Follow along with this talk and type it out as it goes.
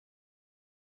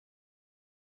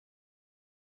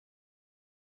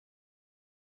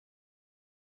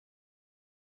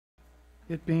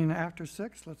It being after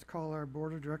 6, let's call our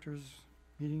Board of Directors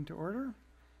meeting to order.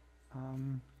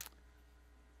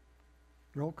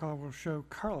 Roll call will show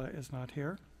Carla is not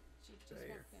here. She just walked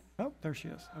in. Oh, there she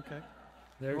is, okay.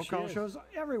 There Roll she call is. shows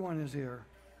everyone is here.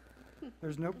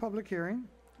 There's no public hearing,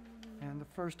 and the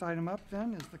first item up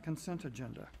then is the consent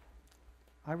agenda.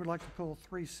 I would like to pull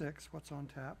 3.6, what's on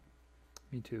tap.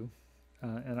 Me too.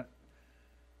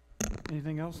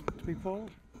 Anything else to be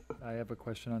pulled? I have a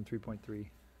question on 3.3.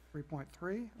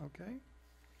 3.3, okay.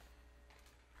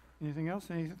 Anything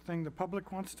else? Anything the public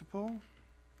wants to pull?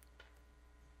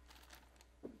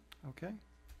 Okay,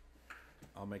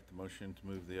 I'll make the motion to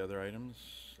move the other items.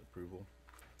 Approval.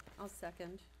 I'll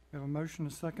second. we have a motion, a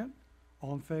second.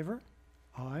 All in favor?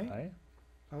 Aye. Aye.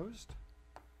 Opposed?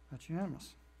 That's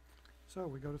unanimous. So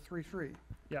we go to 3.3.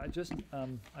 Yeah,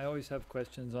 I always have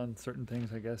questions on certain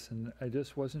things, I guess, and I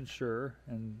just wasn't sure.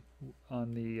 And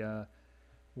on the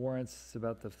warrants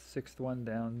about the 6th one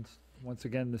down, once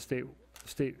again, the state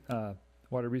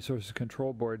Water Resources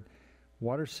Control Board,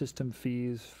 water system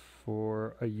fees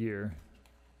for a year,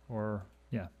 or,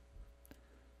 yeah.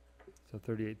 So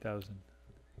 38,000.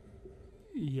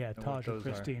 Yeah, And what Taj or those are.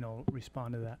 Christine will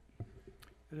respond to that.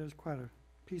 It is quite a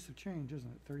piece of change,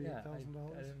 isn't it?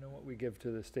 $38,000? I didn't know what we give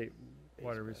to the State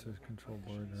Water Resources Control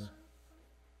Board.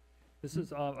 This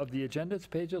is, of the agenda, it's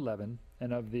page 11,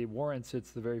 and of the warrants, it's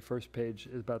the very first page,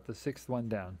 is about the 6th one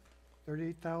down.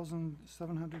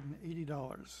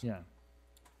 $38,780. Yeah.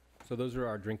 So those are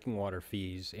our drinking water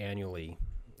fees annually,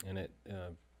 and Wow.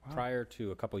 prior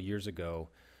to a couple years ago,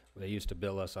 they used to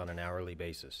bill us on an hourly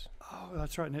basis. Oh,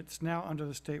 that's right, and it's now under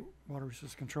the State Water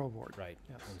Resources Control Board. Right.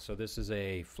 Yes. And so this is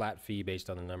a flat fee based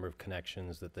on the number of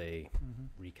connections that they Mhm.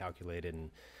 recalculated,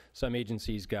 and some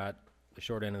agencies got the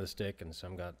short end of the stick and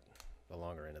some got the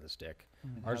longer end of the stick.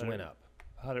 Mhm. Ours How did went it- up.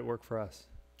 How'd it work for us?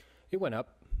 It went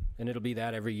up, and it'll be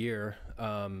that every year.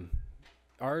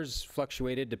 Ours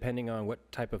fluctuated depending on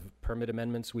what type of permit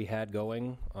amendments we had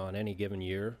going on any given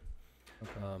year.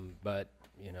 Okay. But,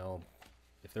 you know,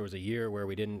 if there was a year where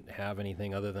we didn't have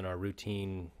anything other than our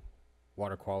routine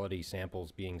water quality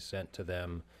samples being sent to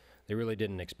them, they really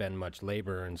didn't expend much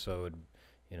labor, and so it'd,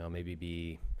 you know, maybe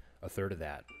be a third of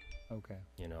that. Okay.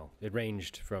 You know, it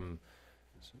ranged from,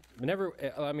 never,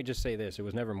 let me just say this, it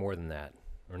was never more than that,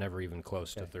 or never even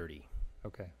close to Okay. 30.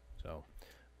 Okay. So,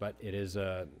 but it is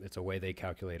it's a way they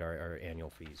calculate our annual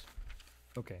fees.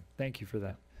 Okay. Thank you for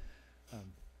that.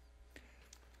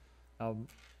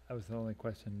 That was the only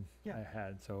question Yeah. I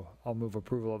had, so I'll move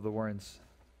approval of the warrants.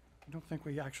 I don't think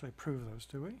we actually approve those,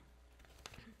 do we?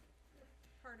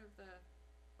 Part of the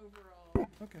overall.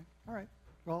 Okay, all right.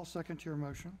 Well, I'll second your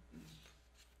motion.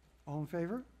 All in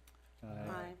favor?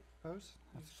 Aye. Opposed?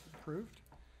 That's approved.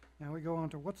 Now we go on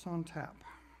to what's on tap.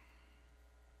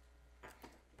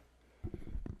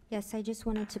 Yes, I just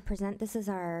wanted to present, this is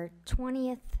our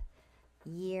 20th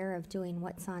year of doing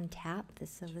What's on Tap.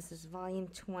 This is volume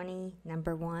 20,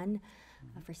 number 1.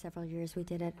 For several years we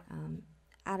did it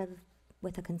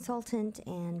with a consultant,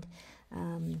 and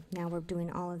now we're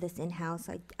doing all of this in-house.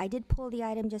 I did pull the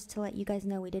item just to let you guys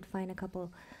know we did find a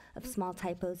couple of small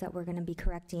typos that we're going to be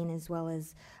correcting, as well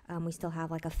as we still have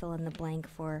like a fill in the blank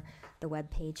for the web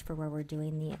page for where we're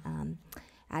doing the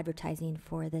advertising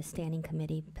for the standing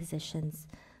committee positions.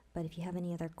 But if you have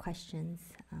any other questions,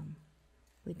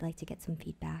 we'd like to get some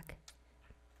feedback.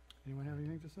 Anyone have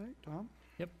anything to say? Tom?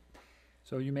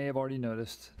 So you may have already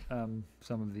noticed some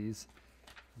of these,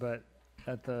 but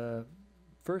at the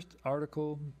first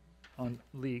article on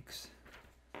leaks,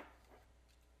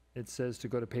 it says to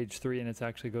go to page 3, and it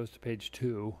actually goes to page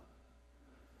 2.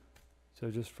 So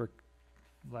just for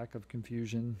lack of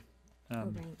confusion. Oh,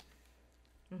 right.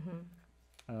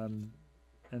 Mm-hmm.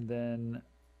 And then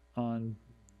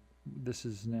this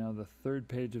is now the 3rd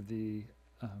page of the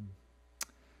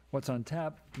What's on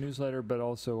Tap newsletter, but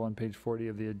also on page 40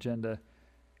 of the agenda,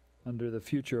 under the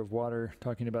future of water,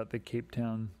 talking about the Cape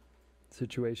Town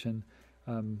situation.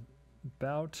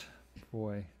 About,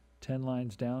 10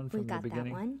 lines down We from the got that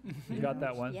beginning. one. You got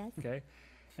that one? Yes. Okay.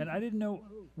 And I didn't know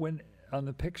when, on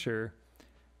the picture,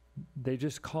 they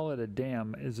just call it a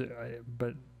dam.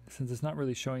 But since it's not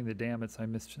really showing the dam,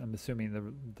 I'm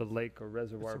assuming the lake or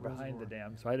reservoir behind the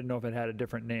dam. So I didn't know if it had a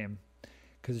different name,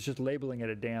 because it's just labeling it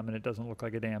a dam, and it doesn't look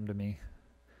like a dam to me.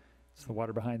 It's the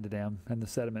water behind the dam and the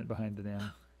sediment behind the dam.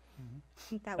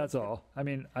 Mhm. That's all. I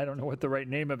mean, I don't know what the right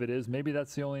name of it is. Maybe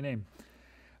that's the only name.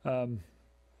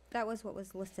 That was what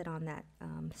was listed on that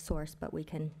source, but we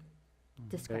can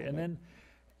describe Okay, and it. then,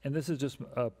 and this is just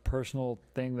a personal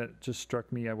thing that just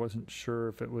struck me. I wasn't sure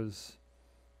if it was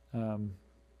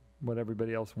what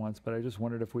everybody else wants, but I just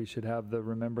wondered if we should have the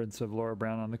remembrance of Laura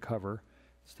Brown on the cover.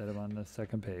 instead of on the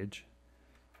second page.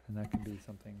 And that can be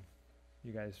something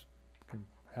you guys can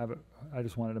have it. I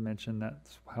just wanted to mention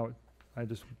that's how I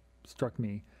just struck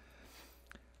me.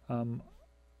 On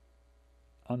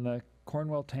the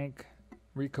Cornwell Tank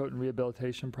Recoat and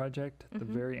Rehabilitation Project, at the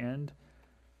very end,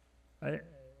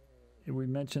 we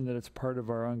mentioned that it's part of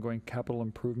our ongoing capital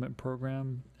improvement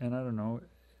program, and I don't know,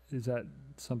 is that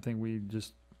something we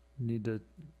just need to,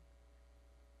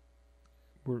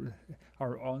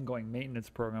 our ongoing maintenance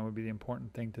program would be the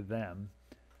important thing to them.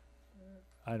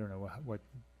 I don't know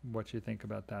what you think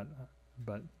about that,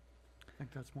 but I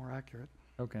think that's more accurate.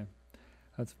 okay,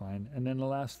 that's fine. And then the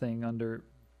last thing under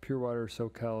Pure Water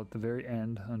Soquel at the very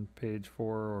end on page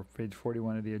 4 or page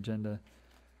 41 of the agenda,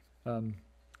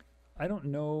 I don't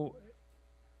know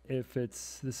if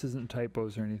this isn't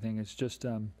typos or anything, it's just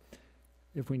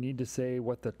if we need to say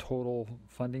what the total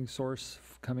funding source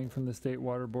coming from the State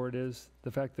Water Board is.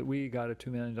 The fact that we got a $2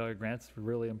 million grant is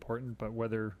really important, but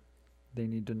whether they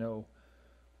need to know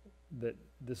that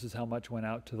this is how much went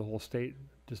out to the whole state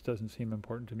just doesn't seem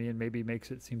important to me, and maybe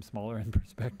makes it seem smaller in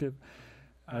perspective.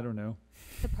 I don't know.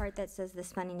 The part that says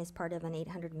this funding is part of an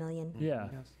 800 million. Yeah,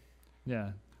 Yes.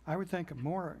 yeah, I would think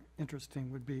more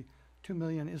interesting would be 2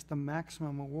 million is the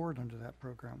maximum award under that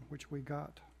program, which we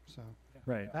got. So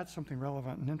right, that's something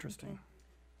relevant and interesting.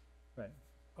 Okay.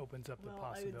 Opens up the Well, I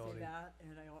would possibility. say that,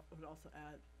 and I would also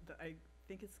add that I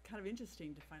think it's kind of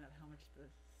interesting to find out how much the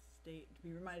state, to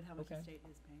be reminded how much the Okay. state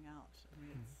is paying out. I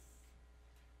mean,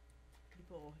 it's,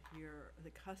 people here,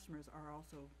 the customers are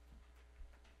also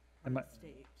And part my- of the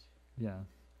state. yeah.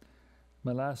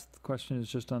 My last question is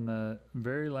just on the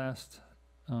very last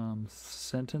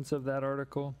sentence of that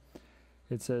article.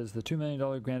 It says the $2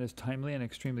 million grant is timely and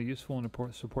extremely useful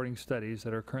in supporting studies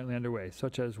that are currently underway,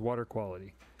 such as water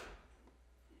quality.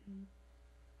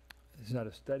 Is that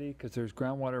a study? Because there's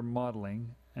groundwater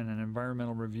modeling and an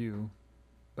environmental review,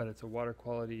 but it's a water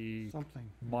quality Something,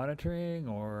 monitoring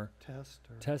or test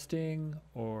or. testing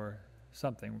or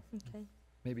something, Okay.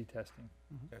 maybe testing.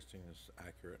 Mhm. Testing is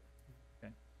accurate.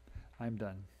 I'm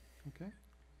done. Okay.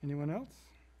 Anyone else?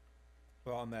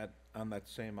 Well, on that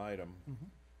same item, Mhm.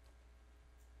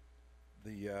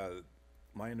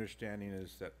 my understanding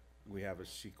is that we have a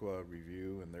CEQA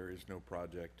review and there is no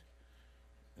project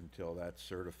until that's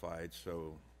certified,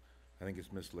 so I think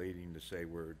it's misleading to say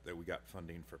that we got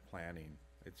funding for planning.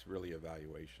 It's really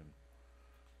evaluation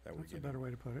that we're That's a getting. better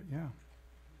way to put it, yeah.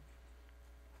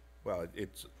 Well,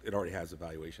 it already has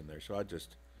evaluation there, so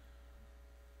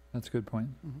That's a good point.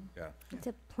 Mhm. yeah. It's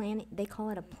a plan, they call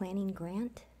it a planning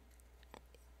grant.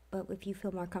 But if you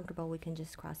feel more comfortable, we can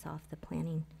just cross off the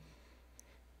planning.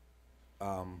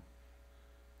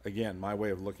 Again, my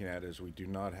way of looking at it is we do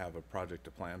not have a project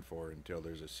to plan for until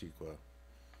there's a CEQA.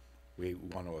 We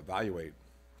want to evaluate.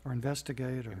 Or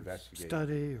investigate or Investigate.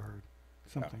 study or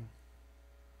something.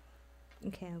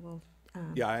 Okay, I will,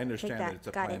 Yeah, I understand that that. it's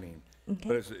a Got it. planning,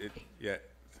 but okay. yeah.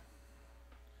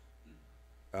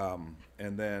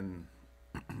 And then,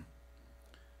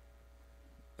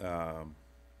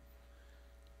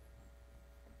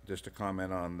 just to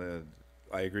comment on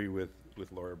I agree with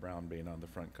Laura Brown being on the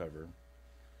front cover.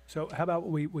 So how about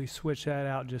we switch that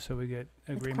out just so we get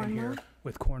agreement here Cornwell?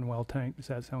 with Cornwell Tank? Does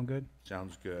that sound good?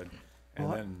 Sounds good. And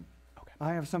Well, then,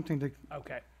 I have something to,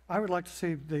 Okay. I would like to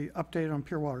see the update on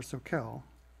Pure Water Soquel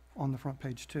on the front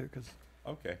page too, because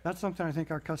okay, that's something I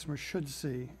think our customers should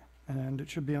see, and it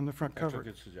should be on the front that's a cover.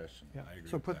 good suggestion. Yeah, I agree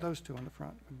so with put that. those two on the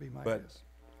front would be my But- guess.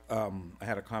 I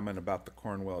had a comment about the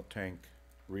Cornwell Tank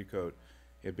recoat.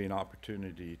 It'd be an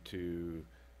opportunity to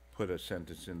put a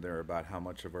sentence in there about how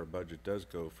much of our budget does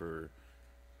go for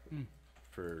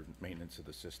maintenance of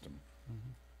the system.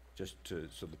 Mhm. Just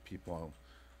so the people,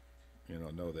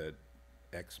 know that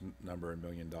X number of $1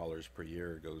 million per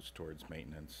year goes towards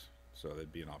maintenance. So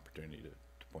there'd be an opportunity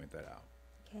to point that out.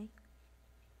 Okay.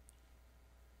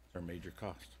 It's our major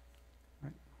cost.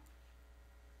 I'll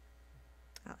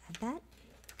add that.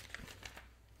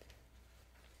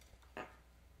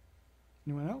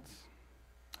 Anyone else?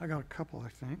 I got a couple, I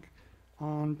think.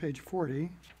 On page 40,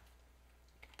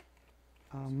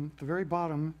 the very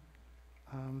bottom,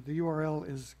 the URL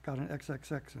is got an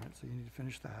XXX in it, so you need to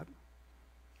finish that,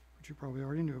 which you probably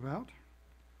already knew about.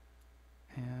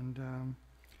 And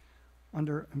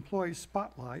under Employee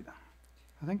Spotlight,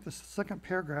 I think the second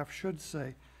paragraph should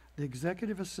say, the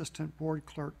Executive Assistant Board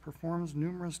Clerk performs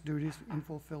numerous duties in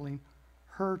fulfilling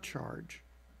her charge.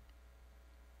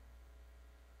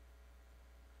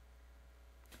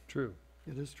 True.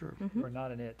 It is true. Mhm. We're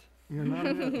not in it. You're not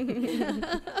in it.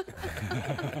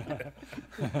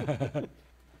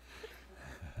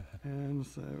 And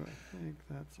so I think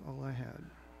that's all I had.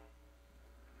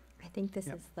 I think this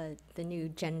Yep. is the new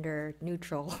gender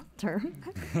neutral term.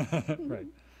 Right.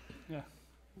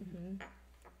 Mhm.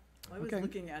 I was Okay.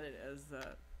 looking at it as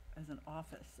an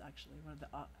office, actually, one of the,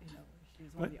 she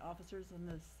was one of What? the officers in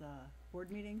this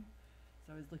board meeting,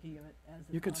 so I was looking at it as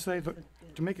an You could say office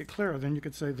that- To make it clearer, then you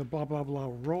could say the blah, blah,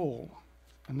 blah role,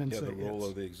 and then Yeah, say the role it's.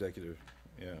 of the executive,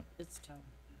 yeah. It's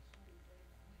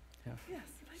Yeah. Yes,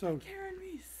 So- Karen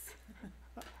Reese.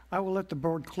 I will let the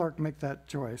board clerk make that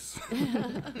choice.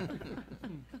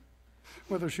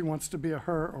 Whether she wants to be a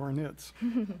her or an it's.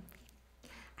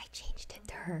 I changed it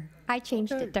to her. I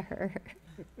changed Okay. it to her.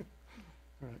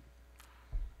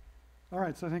 All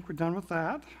right, so I think we're done with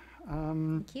that.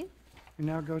 Thank you. We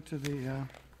now go to the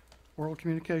oral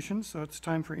communications, so it's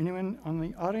time for anyone on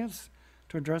the audience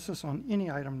to address us on any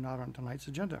item not on tonight's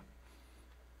agenda.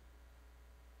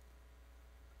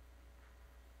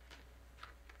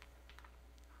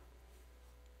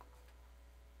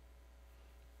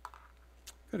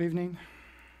 Good evening.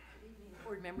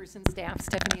 Board members and staff,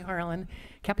 Stephanie Harlan,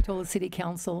 Capitola City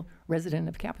Council, resident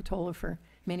of Capitola for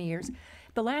many years.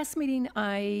 The last meeting,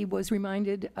 I was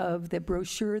reminded of the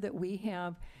brochure that we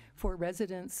have for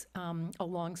residents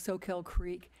along Soquel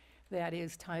Creek that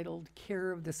is titled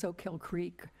Care of the Soquel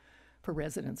Creek for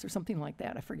Residents, or something like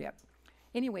that, I forget.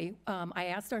 Anyway, I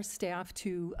asked our staff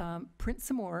to print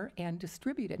some more and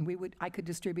distribute it, and I could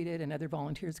distribute it and other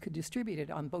volunteers could distribute it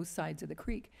on both sides of the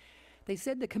creek. They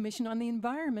said the Commission on the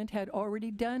Environment had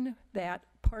already done that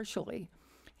partially.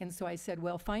 And so I said,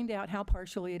 well, find out how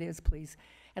partially it is, please,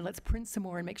 and let's print some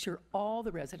more and make sure all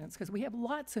the residents, because we have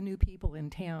lots of new people in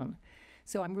town.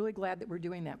 So I'm really glad that we're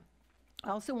doing that.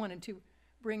 I also wanted to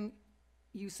bring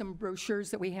you some brochures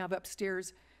that we have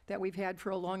upstairs that we've had for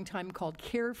a long time called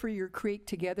Care for Your Creek.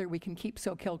 Together we can keep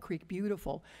Soquel Creek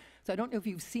beautiful. So I don't know if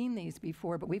you've seen these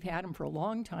before, but we've had them for a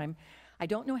long time. I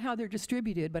don't know how they're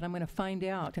distributed, but I'm going to find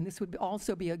out. And this would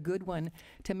also be a good one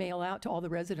to mail out to all the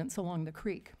residents along the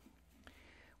creek.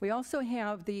 We also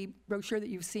have the brochure that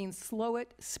you've seen, Slow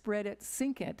It, Spread It,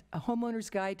 Sink It, a homeowner's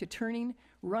guide to turning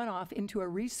runoff into a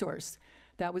resource.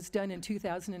 That was done in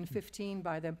 2015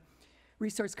 by the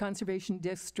Resource Conservation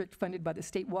District, funded by the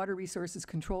State Water Resources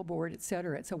Control Board, et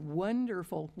cetera. It's a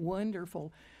wonderful,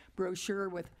 wonderful brochure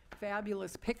with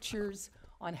fabulous pictures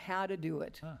on how to do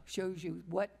it. Shows you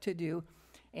what to do.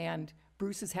 And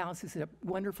Bruce's house is a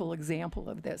wonderful example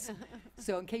of this.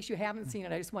 So in case you haven't seen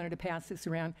it, I just wanted to pass this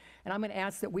around. And I'm going to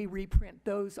ask that we reprint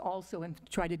those also and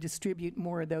try to distribute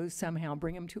more of those somehow,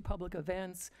 bring them to public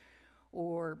events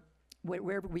or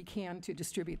wherever we can to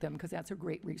distribute them, because that's a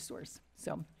great resource.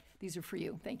 So these are for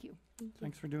you. Thank you.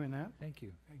 Thanks for doing that. Thank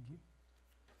you.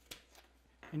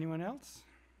 Anyone else?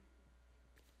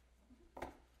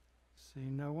 See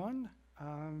no one.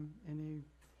 Any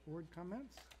board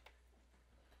comments?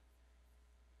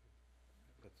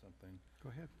 That's something. Go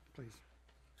ahead, please.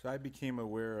 So I became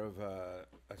aware of a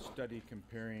study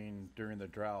comparing during the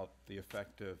drought, the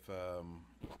effect of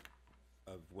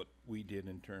what we did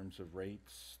in terms of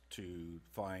rates to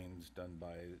fines done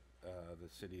by the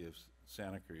city of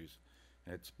Santa Cruz.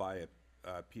 And it's by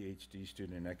a PhD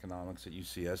student in economics at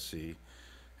UCSC.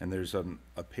 And there's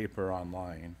a paper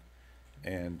online.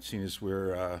 And seeing as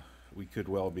we could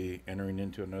well be entering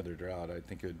into another drought, I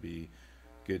think it would be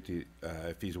good to,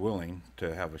 if he's willing,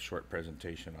 to have a short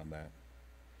presentation on that.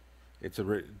 It's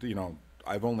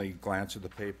I've only glanced at the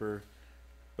paper,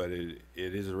 but it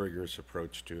is a rigorous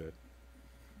approach to it,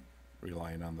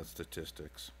 relying on the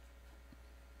statistics.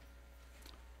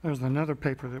 There's another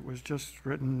paper that was just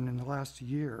written in the last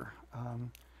year.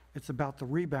 It's about the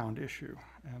rebound issue,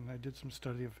 and I did some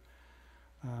study of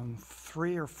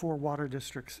 3 or 4 water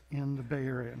districts in the Bay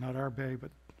Area, not our Bay,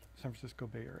 but San Francisco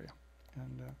Bay Area.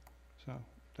 And so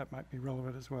that might be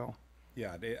relevant as well.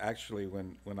 Yeah, they actually,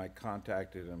 when I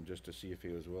contacted him just to see if he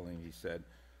was willing, he said,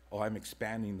 "Oh, I'm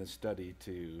expanding the study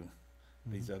to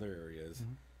these other areas."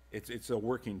 It's a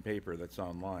working paper that's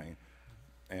online,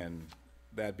 and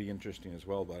that'd be interesting as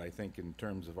well. But I think in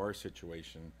terms of our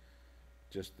situation,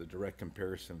 just the direct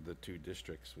comparison of the 2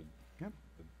 districts would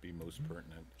be most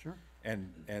pertinent. Sure.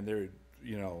 And there,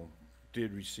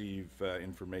 did receive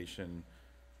information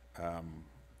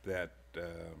that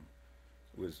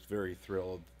was very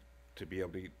thrilled to be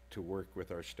able to work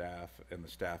with our staff, and the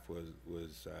staff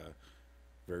was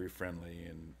very friendly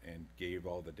and gave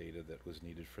all the data that was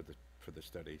needed for the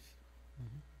studies.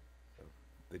 So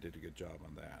they did a good job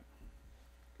on that.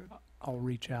 I'll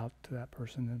reach out to that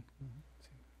person and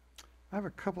I have a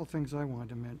couple things I wanted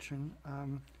to mention.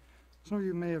 Some of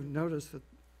you may have noticed that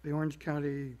the Orange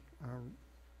County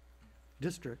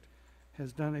District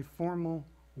has done a formal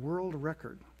world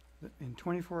record. In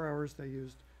 24 hours, they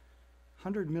used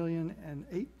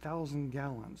 100,008,000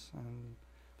 gallons. And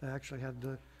they actually had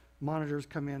the monitors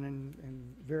come in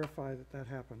and verify that that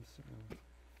happens.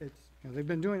 It's, they've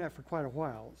been doing that for quite a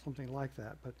while, something like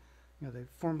that, but, they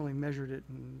formally measured it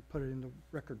and put it in the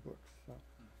record books, so.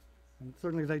 And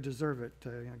certainly they deserve it,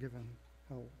 given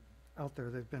how out there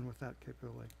they've been with that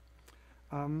capability.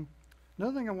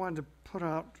 Another thing I wanted to put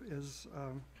out is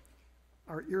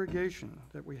our irrigation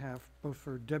that we have, both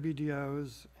for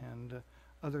WDOs and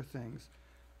other things.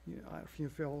 If you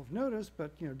feel have noticed,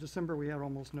 but December we had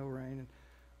almost no rain, and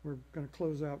we're going to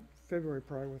close out February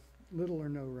probably with little or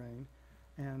no rain.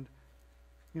 And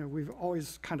we've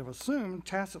always kind of assumed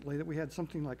tacitly that we had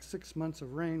something like 6 months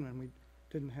of rain when we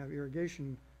didn't have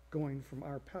irrigation going from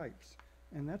our pipes.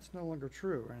 And that's no longer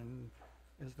true. And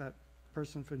as that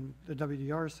person from the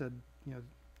WDR said,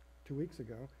 2 weeks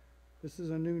ago, this is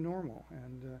a new normal.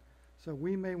 And so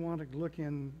we may want to look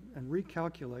in and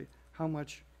recalculate how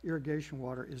much irrigation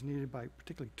water is needed by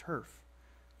particularly turf,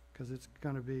 because it's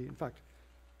going to be, in fact,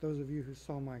 those of you who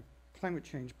saw my climate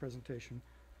change presentation,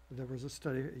 there was a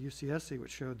study at UCSC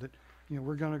which showed that,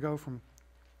 we're going to go from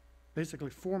basically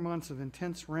 4 months of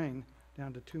intense rain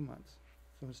down to 2 months.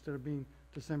 So instead of being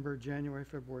December, January,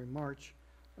 February, March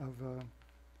of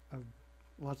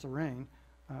lots of rain,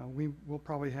 we will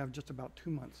probably have just about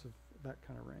 2 months of that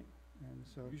kind of rain. And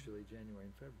so, Usually January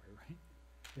and February, right?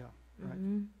 yeah,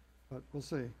 right. But we'll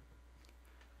see.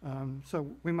 So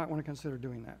we might want to consider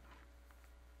doing that.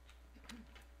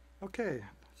 Okay,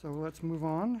 so let's move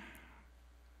on.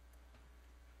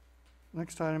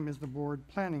 Next item is the board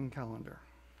planning calendar.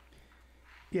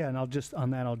 Yeah, and I'll just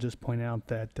point out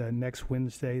that next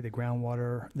Wednesday, the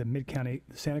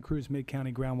Santa Cruz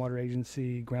Mid-County Groundwater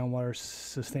Agency Groundwater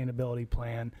Sustainability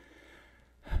Plan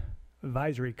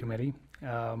Advisory Committee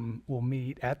will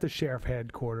meet at the sheriff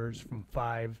headquarters from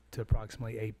 5 to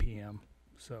approximately 8 p.m.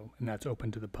 So, and that's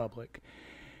open to the public.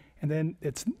 And then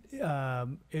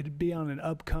it'd be on an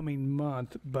upcoming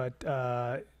month, but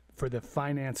for the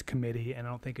finance committee, and I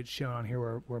don't think it's shown on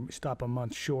here, we're stop a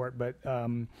month short, but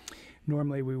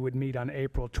normally we would meet on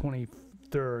April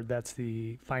 23rd. That's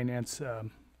the finance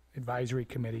advisory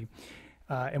committee.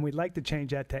 And we'd like to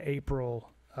change that to April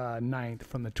 9th,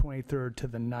 from the 23rd to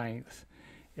the 9th.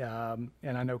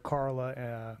 And I know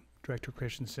Carla, Director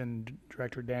Christensen,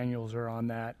 Director Daniels are on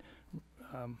that.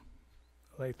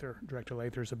 Director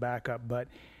Lather's a backup, but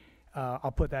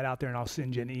I'll put that out there and I'll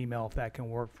send you an email if that can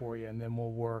work for you, and then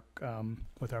we'll work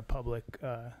with our public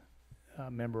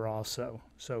member also.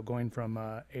 So going from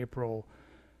April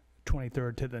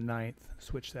 23rd to the 9th,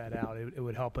 switch that out. It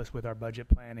would help us with our budget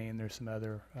planning, and there's some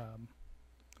other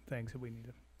things that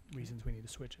reasons we need to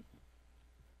switch it.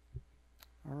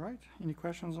 All right, any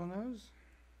questions on those?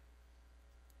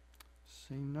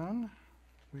 Seeing none,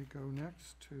 we go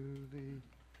next to the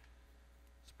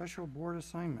special board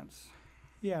assignments.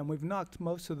 Yeah, and we've knocked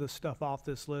most of the stuff off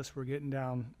this list. We're getting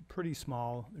down pretty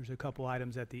small. There's a couple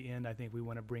items at the end I think we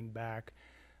want to bring back,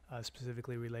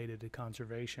 specifically related to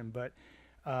conservation. But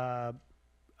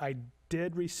I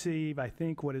did receive, I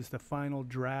think, what is the final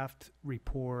draft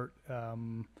report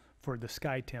for the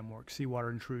SkyTem work,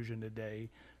 seawater intrusion today,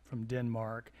 from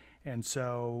Denmark. And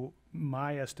so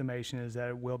my estimation is that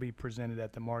it will be presented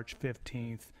at the March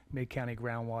 15th Mid-County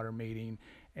Groundwater meeting,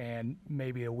 and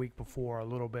maybe a week before, a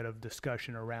little bit of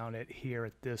discussion around it here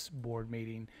at this board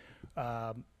meeting.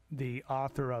 The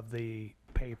author of the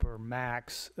paper,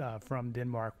 Max, from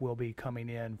Denmark, will be coming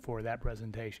in for that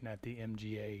presentation at the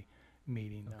MGA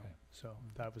meeting. Okay. So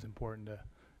that was important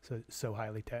so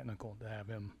highly technical to have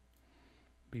him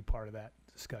be part of that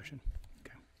discussion.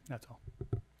 Okay, that's all.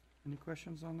 Any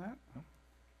questions on that? No.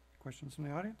 Questions from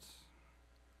the audience?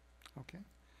 Okay.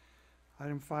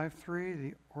 Item 5.3,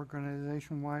 the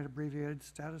organization-wide abbreviated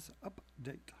status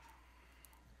update.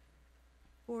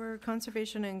 For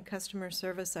conservation and customer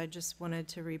service, I just wanted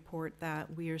to report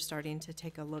that we are starting to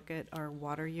take a look at our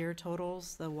water year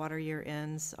totals. The water year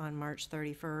ends on March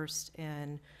 31st,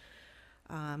 and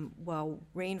while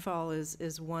rainfall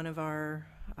is one of our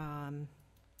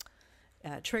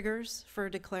triggers for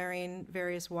declaring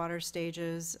various water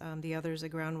stages, the other is a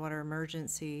groundwater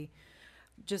emergency.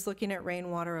 Just looking at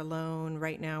rainwater alone,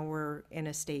 right now we're in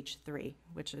a stage 3,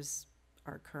 which is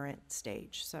our current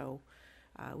stage. So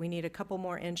we need a couple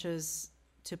more inches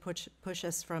to push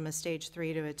us from a stage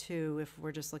 3 to a 2 if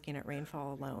we're just looking at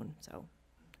rainfall alone. So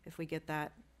if we get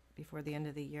that before the end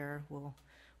of the year,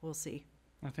 we'll see.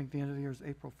 I think the end of the year is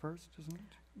April 1st, isn't it?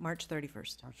 March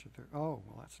 31st. March 3rd. Oh,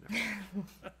 well, that's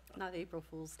different. Not April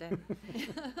Fool's Day.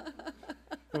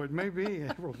 So it may be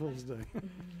April Fool's Day.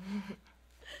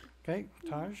 Okay,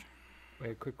 Taj?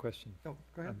 Wait, a quick question. Oh,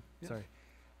 go ahead. Sorry.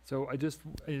 So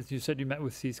as you said, you met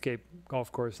with Seascape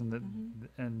Golf Course and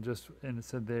and it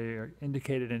said they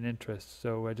indicated an interest.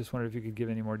 So I just wondered if you could give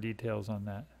any more details on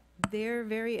that. They're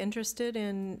very interested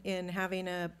in having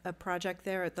a project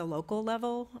there at the local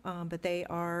level, but they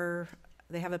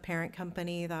have a parent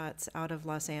company that's out of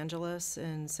Los Angeles,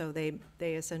 and so they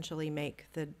essentially make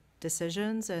the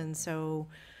decisions, and so,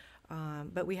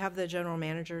 but we have the general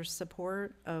manager's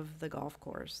support of the golf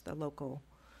course, the local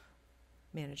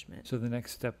management. So the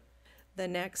next step. The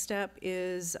next step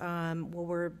is,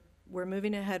 well, we're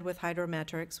moving ahead with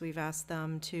hydrometrics. We've asked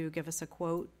them to give us a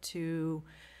quote to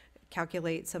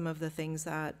calculate some of the things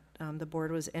that the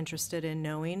board was interested in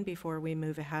knowing before we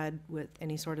move ahead with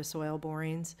any sort of soil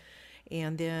borings.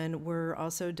 And then we're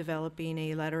also developing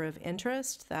a letter of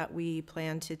interest that we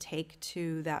plan to take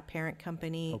to that parent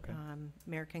company, Okay.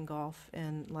 American Golf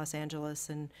in Los Angeles,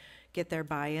 and get their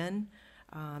buy-in.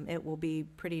 It will be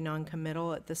pretty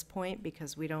non-committal at this point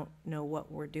because we don't know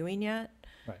what we're doing yet.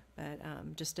 Right.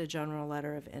 But just a general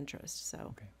letter of interest,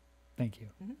 so. Okay. Thank you.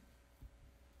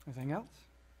 Anything else?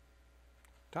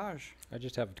 Taj? I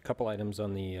just have a couple items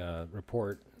on the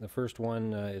report. The first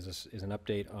one is an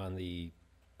update on the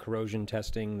corrosion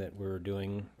testing that we're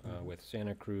doing with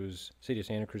Santa Cruz, City of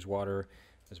Santa Cruz water,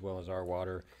 as well as our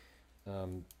water.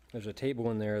 There's a table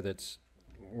in there that's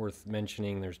worth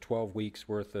mentioning. There's 12 weeks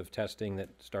worth of testing that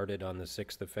started on the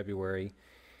 6th of February.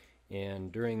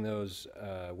 And during those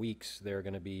weeks, they're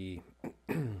going to be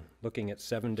looking at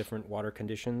 7 different water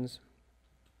conditions.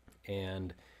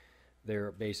 And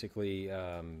they're basically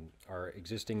our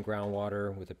existing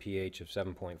groundwater with a pH of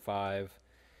 7.5,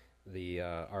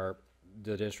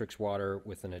 the district's water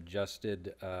with an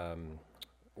adjusted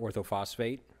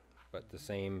orthophosphate, but the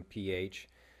same pH.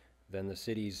 Then the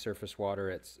city's surface water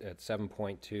at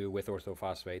 7.2 with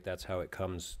orthophosphate. That's how it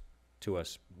comes to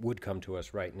us, would come to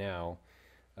us right now.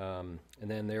 And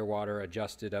then their water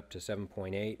adjusted up to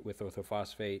 7.8 with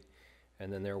orthophosphate,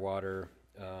 and then their water.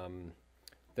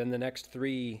 Then the next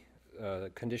 3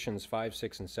 conditions 5,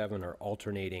 6, and 7 are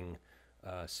alternating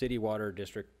city water,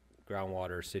 district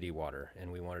groundwater, city water, and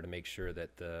we wanted to make sure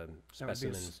that the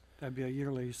specimens. That'd be a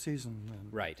yearly season then.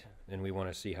 Right, and we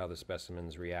want to see how the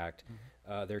specimens react.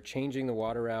 They're changing the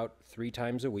water out 3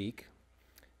 times a week,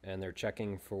 and they're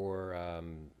checking for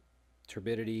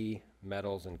turbidity,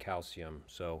 metals, and calcium.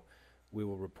 So we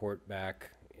will report back,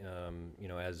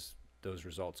 as those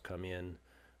results come in.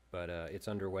 But it's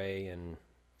underway, and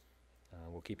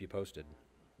we'll keep you posted.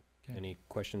 Okay. Any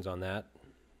questions on that?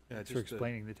 Yeah, Thanks for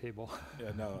explaining the table.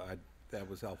 Yeah, no, that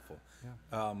was helpful.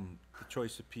 Yeah. The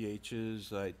choice of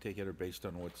pHs, I take it, are based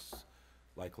on what's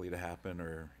likely to happen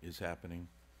or is happening?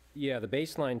 Yeah, the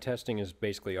baseline testing is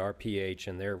basically our pH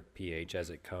and their pH as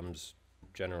it comes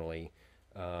generally.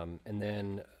 And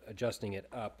then adjusting it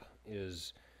up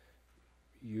is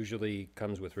usually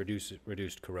comes with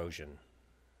reduced corrosion.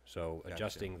 So Gotcha.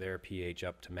 adjusting their pH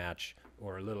up to match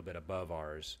or a little bit above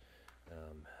ours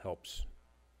helps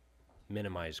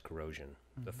minimize corrosion.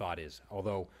 The thought is,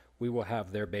 although we will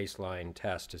have their baseline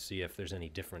test to see if there's any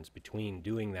difference between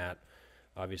doing that,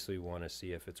 obviously we want to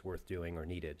see if it's worth doing or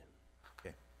needed.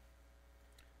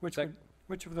 Which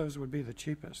of those would be the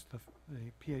cheapest, the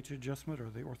pH adjustment or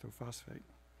the orthophosphate?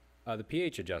 The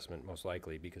pH adjustment most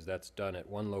likely, because that's done at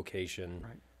one location,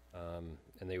 Right.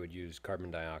 and they would use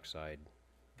carbon dioxide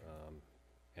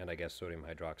and I guess sodium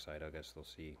hydroxide. I guess they'll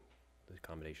see the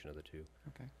combination of the 2.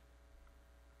 Okay.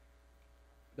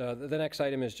 The next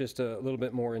item is just a little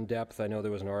bit more in depth. I know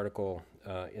there was an article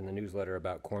in the newsletter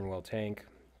about Cornwell Tank.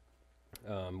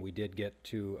 We did get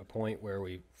to a point where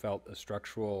we felt a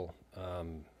structural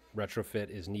retrofit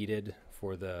is needed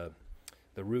for the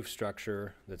roof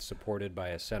structure that's supported by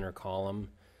a center column.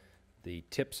 The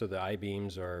tips of the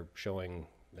I-beams are showing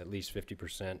at least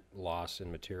 50% loss in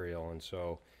material, and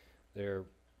so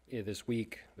this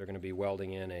week they're going to be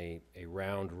welding in a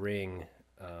round ring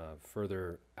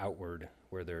further outward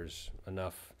where there's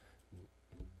enough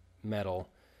metal,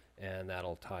 and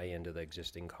that'll tie into the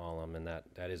existing column, and that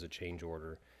is a change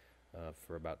order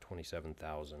for about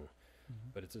 $27,000.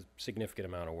 But it's a significant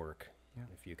amount of work. Yeah.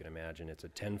 If you can imagine. It's a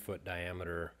 10-foot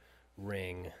diameter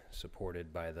ring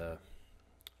supported by the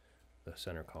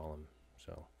center column.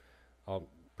 So I'll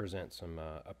present some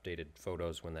updated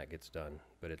photos when that gets done,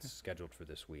 but it's scheduled for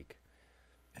this week.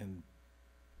 And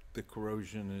the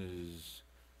corrosion is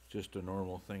just a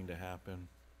normal thing to happen?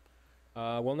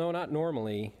 Well, no, not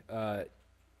normally.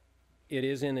 It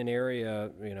is in an area,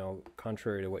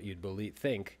 contrary to what you'd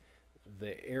think,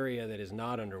 the area that is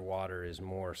not underwater is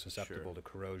more susceptible to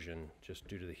corrosion just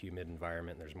due to the humid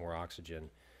environment. There's more oxygen.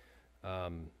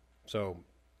 So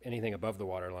anything above the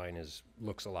water line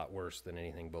looks a lot worse than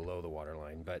anything below the water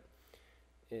line. But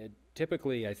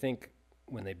typically, I think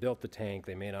when they built the tank,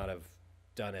 they may not have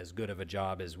done as good of a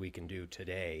job as we can do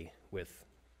today with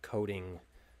coating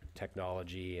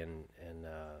technology and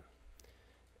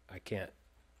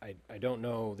I don't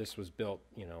know, this was built,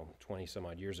 20 some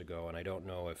odd years ago, and I don't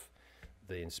know if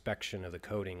the inspection of the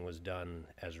coating was done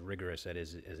as rigorous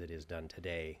as it is done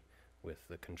today with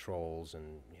the controls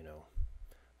and,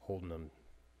 holding them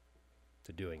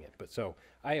to doing it. But so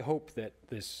I hope that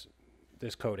this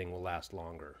coating will last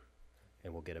longer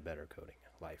and we'll get a better coating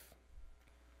life.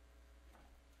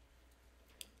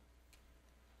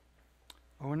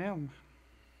 O&M.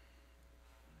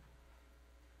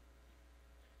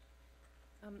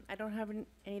 I don't have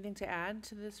anything to add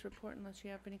to this report unless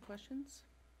you have any questions.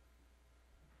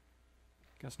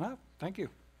 Guess not. Thank you.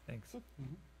 Thanks.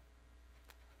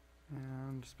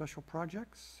 And special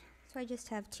projects? So I just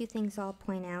have two things I'll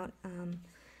point out.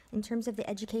 In terms of the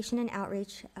education and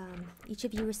outreach, each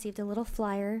of you received a little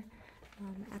flyer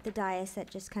at the dais that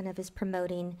just kind of is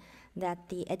promoting that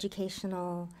the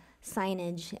educational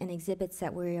signage and exhibits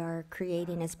that we are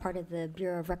creating as part of the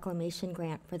Bureau of Reclamation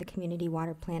grant for the Community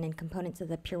Water Plan and components of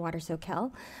the Pure Water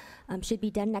Soquel should be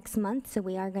done next month. So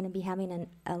we are going to be having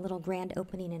a little grand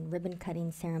opening and ribbon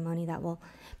cutting ceremony that we'll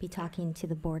be talking to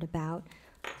the board about.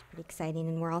 It's pretty exciting.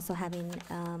 And we're also having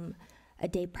a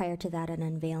day prior to that an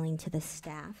unveiling to the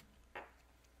staff.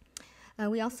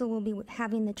 We also will be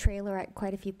having the trailer at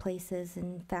quite a few places.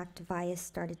 In fact, VIAS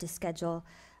started to schedule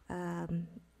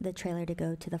the trailer to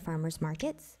go to the farmers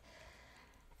markets.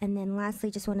 And then lastly,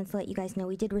 just wanted to let you guys know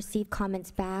we did receive comments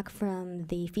back from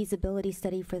the feasibility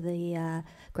study for the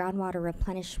groundwater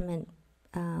replenishment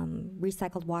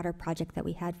recycled water project that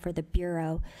we had for the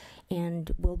Bureau,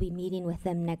 and we'll be meeting with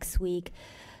them next week.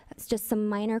 It's just some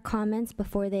minor comments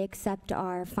before they accept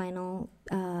our final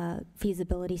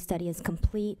feasibility study is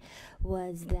complete,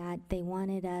 was that they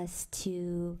wanted us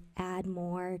to add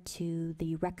more to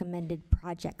the recommended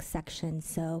project section.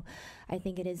 So I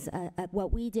think it is,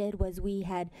 what we did was we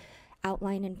had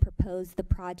outlined and proposed the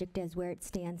project as where it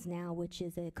stands now, which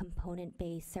is a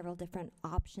component-based, several different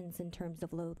options in terms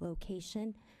of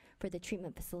location for the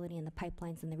treatment facility and the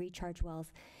pipelines and the recharge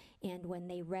wells. And when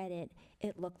they read it,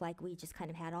 it looked like we just kind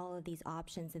of had all of these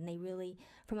options, and they really,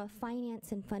 from a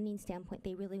finance and funding standpoint,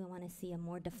 they really want to see a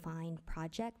more defined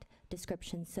project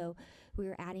description. So we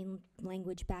were adding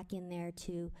language back in there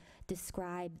to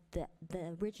describe the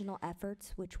original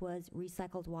efforts, which was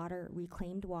recycled water,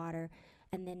 reclaimed water,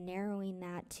 and then narrowing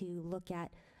that to look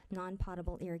at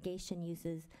non-potable irrigation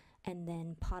uses and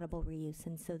then potable reuse.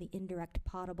 And so the indirect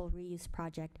potable reuse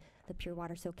project, the Pure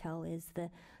Water Soquel, is the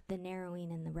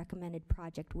narrowing and the recommended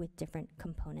project with different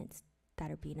components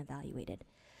that are being evaluated.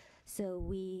 So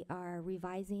we are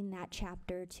revising that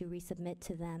chapter to resubmit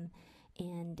to them,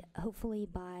 and hopefully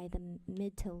by the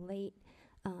mid to late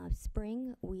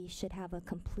spring, we should have a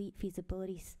complete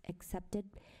feasibility accepted,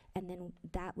 and then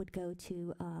that would go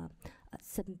to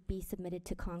be submitted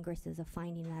to Congress as a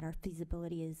finding that our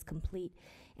feasibility is complete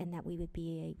and that we would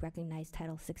be a recognized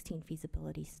Title 16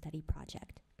 feasibility study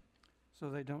project. So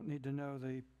they don't need to know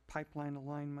the pipeline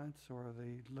alignments or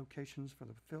the locations for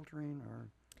the filtering, or?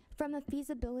 From a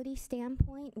feasibility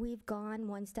standpoint, we've gone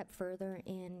one step further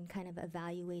in kind of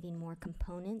evaluating more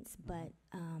components, but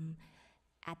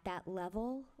at that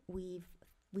level, we've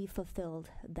fulfilled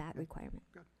that requirement.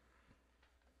 Good.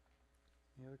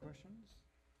 Any other questions?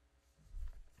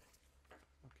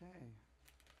 Okay.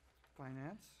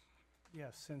 Finance?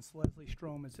 Yes, since Leslie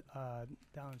Strom is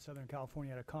down in Southern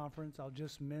California at a conference, I'll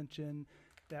just mention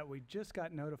that we just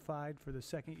got notified for the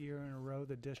second year in a row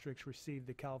the districts received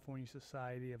the California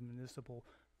Society of Municipal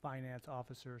Finance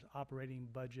Officers Operating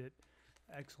Budget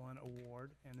Excellent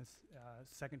Award, and it's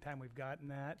second time we've gotten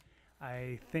that.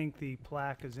 I think the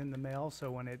plaque is in the mail,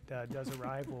 so when it does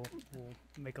arrive, we'll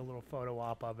make a little photo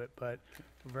op of it, but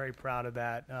we're very proud of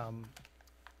that.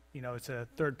 You know, it's a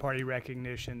third-party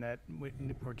recognition that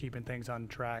we're keeping things on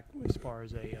track as far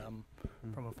as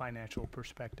from a financial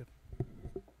perspective.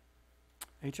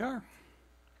 HR?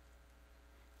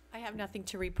 I have nothing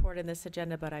to report in this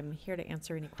agenda, but I'm here to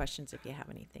answer any questions if you have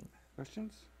anything.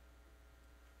 Questions?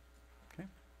 Okay,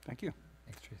 thank you.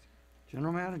 Thanks, Tracy.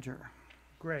 General Manager?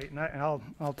 Great, and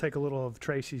I'll take a little of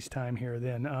Tracy's time here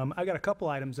then. I got a couple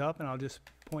items up, and I'll just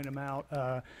point them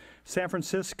out. San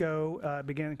Francisco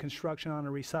began construction on a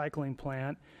recycling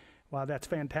plant. Wow, that's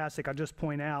fantastic. I'll just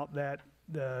point out that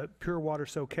the Pure Water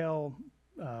Soquel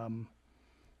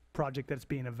project that's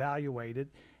being evaluated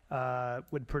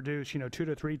would produce, 2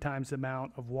 to 3 times the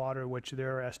amount of water which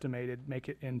they're estimated, make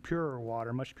it in purer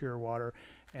water, much purer water,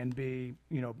 and be,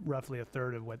 roughly a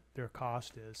third of what their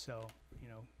cost is. So,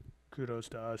 kudos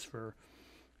to us for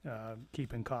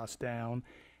keeping costs down.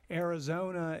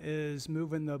 Arizona is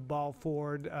moving the ball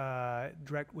forward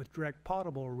direct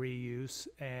potable reuse,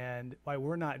 and while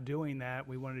we're not doing that,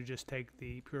 we want to just take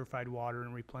the purified water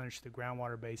and replenish the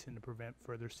groundwater basin to prevent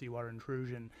further seawater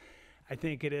intrusion. I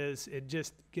think it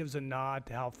just gives a nod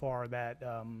to how far that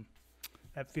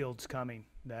that field's coming,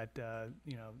 that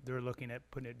they're looking at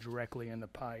putting it directly in the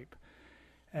pipe.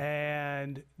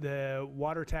 And the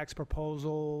water tax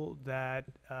proposal that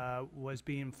was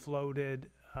being floated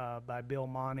by Bill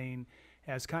Monning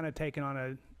has kind of taken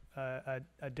on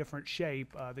a different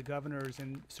shape. The governor's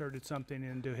inserted something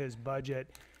into his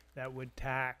budget that would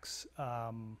tax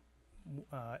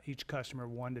each customer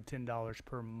 $1 to $10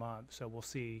 per month. So we'll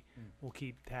see. We'll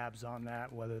keep tabs on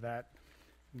that, whether that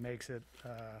makes it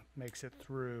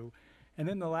through. And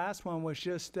then the last one was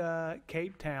just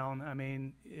Cape Town. I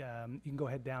mean, you can go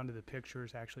ahead down to the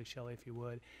pictures, actually, Shelley, if you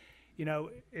would.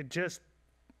 It just,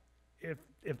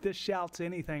 if this shouts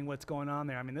anything, what's going on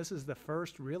there? I mean, this is the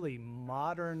first really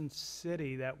modern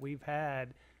city that we've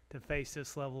had to face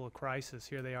this level of crisis.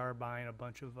 Here they are buying a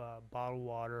bunch of bottled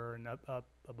water, and up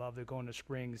above they're going to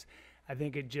springs. I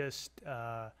think it just,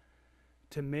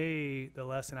 to me, the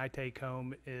lesson I take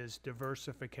home is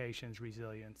diversification's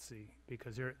resiliency,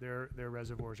 because their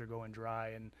reservoirs are going dry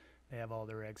and they have all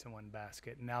their eggs in one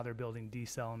basket. And now they're building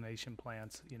desalination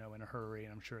plants, in a hurry,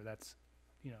 and I'm sure that's,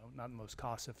 not the most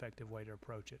cost-effective way to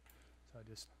approach it. So I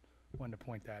just wanted to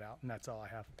point that out, and that's all I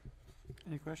have.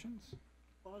 Any questions?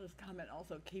 Well, I'll just comment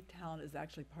also, Cape Town is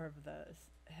actually part of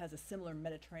has a similar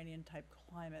Mediterranean type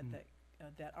climate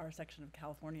that our section of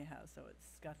California has. So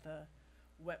it's got the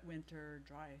wet winter,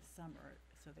 dry summer.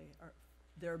 So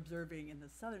they're observing in the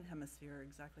southern hemisphere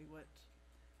exactly what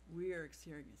we're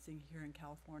experiencing here in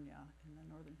California in the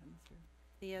northern hemisphere.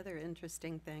 The other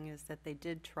interesting thing is that they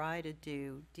did try to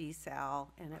do desal,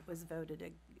 and it was voted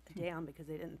down because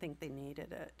they didn't think they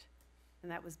needed it.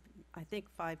 And that was, I think,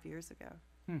 5 years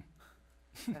ago.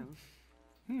 So,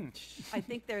 I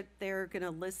think they're going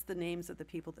to list the names of the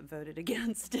people that voted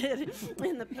against it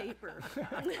in the paper.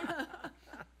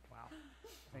 Wow.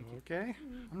 Thank you. Okay,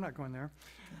 I'm not going there.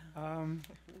 All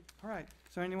right,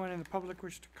 so anyone in the public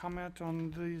wish to comment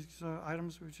on these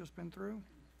items we've just been through?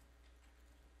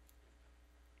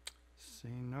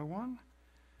 Seeing no one,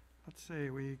 let's see,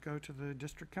 we go to the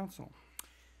district council.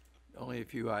 Only a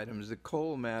few items. The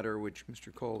coal matter, which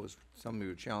Mr. Cole was somebody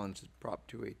who challenged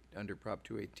under Prop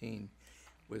 218,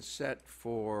 was set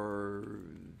for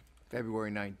February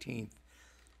 19th,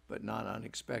 but not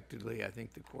unexpectedly. I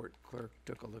think the court clerk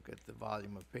took a look at the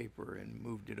volume of paper and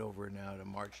moved it over now to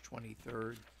March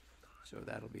 23rd. So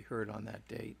that'll be heard on that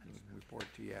date, and we can report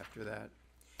to you after that.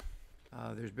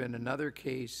 There's been another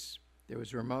case. There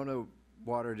was Ramona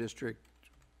Water District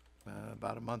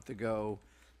about a month ago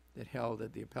that held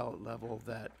at the appellate level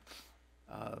that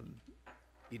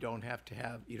you don't have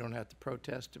to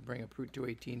protest to bring a Prop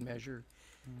 218 measure.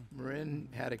 Marin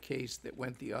had a case that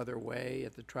went the other way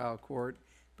at the trial court,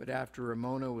 but after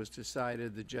Ramona was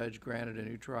decided, the judge granted a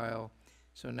new trial.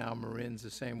 So now Marin's the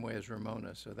same way as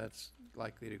Ramona, so that's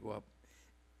likely to go up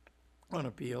on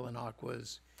appeal, and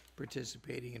Aqua's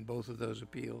participating in both of those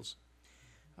appeals.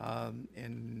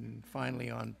 And finally,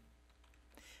 on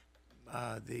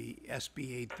the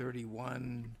SB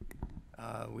 831,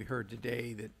 we heard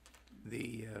today that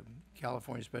the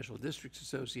California Special Districts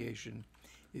Association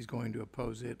is going to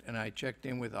oppose it, and I checked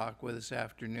in with Aqua this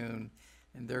afternoon,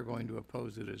 and they're going to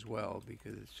oppose it as well,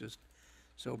 because it's just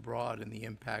so broad in the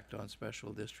impact on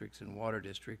special districts and water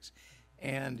districts,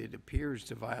 and it appears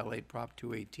to violate Prop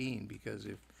 218, because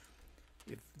if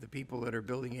the people that are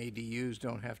building ADUs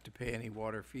don't have to pay any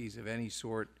water fees of any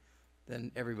sort,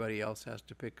 then everybody else has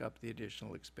to pick up the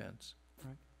additional expense.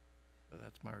 Right. So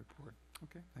that's my report.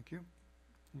 Okay, thank you.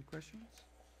 Any questions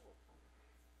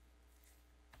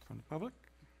from the public?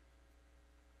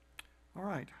 All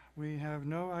right, we have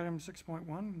no item 6.1,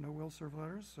 no will serve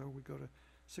letters, so we go to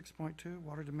 6.2,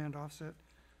 water demand offset,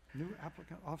 new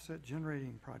applicant offset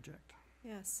generating project.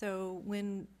 Yeah, so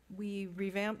when we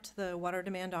revamped the water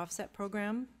demand offset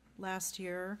program last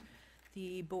year,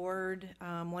 the board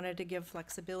wanted to give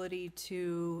flexibility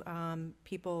to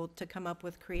people to come up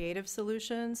with creative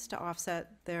solutions to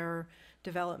offset their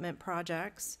development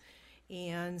projects.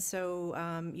 And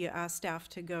so you asked staff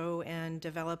to go and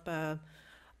develop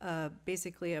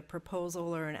basically a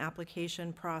proposal or an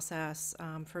application process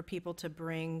for people to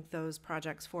bring those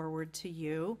projects forward to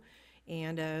you.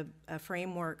 and a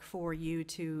framework for you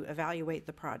to evaluate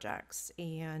the projects.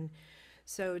 And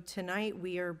so tonight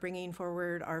we are bringing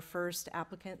forward our first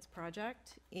applicants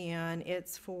project, and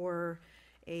it's for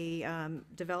a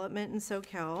development in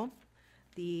Soquel.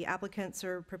 The applicants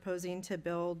are proposing to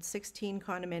build 16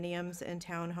 condominiums and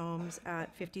townhomes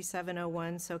at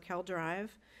 5701 Soquel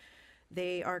Drive.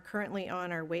 They are currently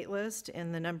on our wait list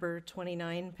in the number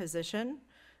 29 position.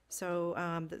 So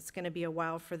that's going to be a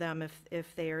while for them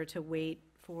if they are to wait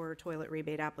for toilet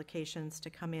rebate applications to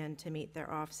come in to meet their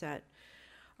offset.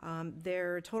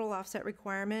 Their total offset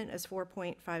requirement is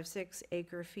 4.56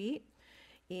 acre feet.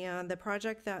 And the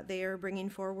project that they are bringing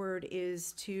forward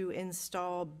is to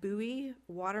install buoy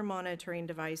water monitoring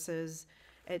devices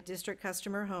at district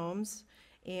customer homes.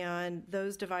 And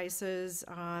those devices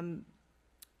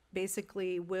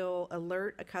basically will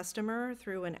alert a customer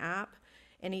through an app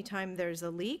anytime there's a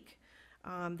leak.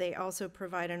 They also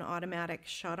provide an automatic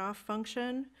shut-off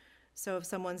function. So if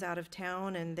someone's out of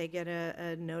town and they get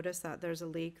a notice that there's a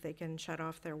leak, they can shut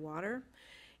off their water.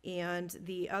 And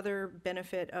the other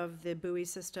benefit of the buoy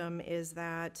system is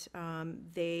that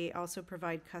they also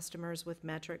provide customers with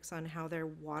metrics on how their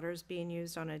water's being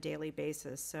used on a daily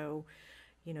basis. So,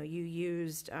 you know, you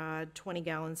used 20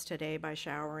 gallons today by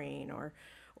showering,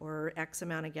 or X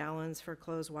amount of gallons for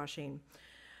clothes washing.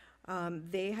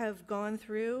 They have gone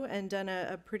through and done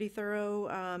a pretty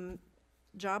thorough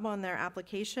job on their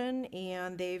application,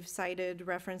 and they've cited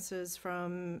references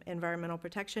from Environmental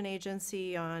Protection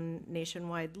Agency on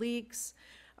nationwide leaks.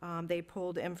 They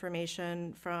pulled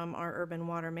information from our urban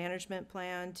water management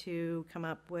plan to come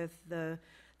up with the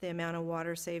amount of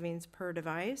water savings per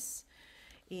device.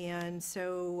 And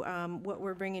so what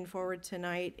we're bringing forward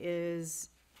tonight is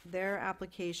their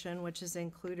application, which is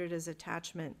included as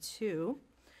attachment 2.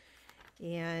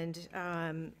 And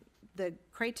the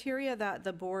criteria that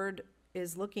the board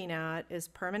is looking at is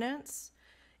permanence.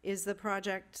 Is the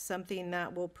project something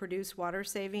that will produce water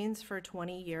savings for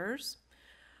 20 years?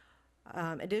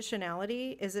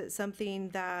 Additionality, is it something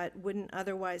that wouldn't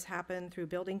otherwise happen through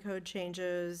building code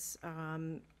changes,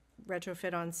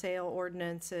 retrofit on sale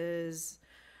ordinances,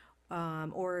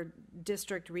 or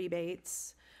district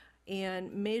rebates?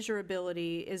 And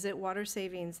measurability, is it water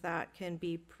savings that can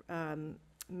be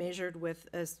measured with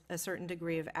a certain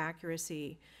degree of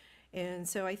accuracy? And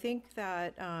so I think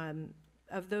that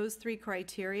of those 3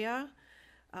 criteria,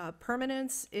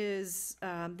 permanence is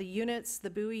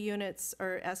the buoy units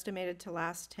are estimated to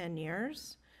last 10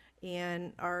 years,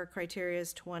 and our criteria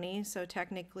is 20, so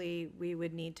technically we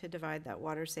would need to divide that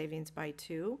water savings by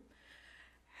 2.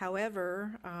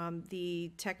 However,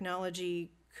 the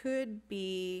technology could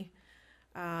be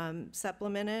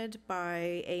supplemented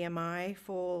by AMI,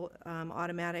 full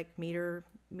automatic meter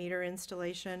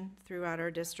installation throughout our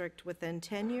district within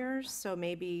 10 years. So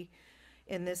maybe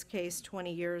in this case,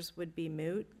 20 years would be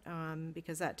moot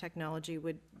because that technology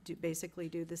would basically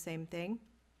do the same thing.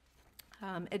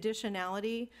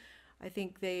 Additionality, I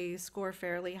think they score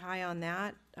fairly high on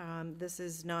that. This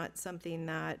is not something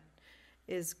that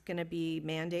is going to be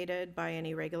mandated by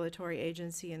any regulatory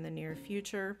agency in the near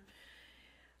future.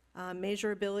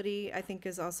 Measurability, I think,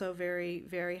 is also very,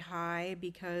 very high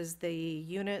because the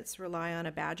units rely on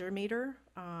a Badger meter.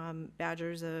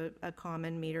 Badger's a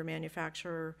common meter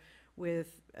manufacturer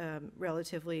with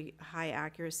relatively high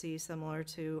accuracy, similar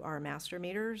to our master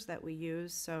meters that we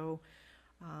use. So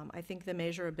I think the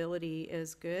measurability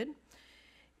is good.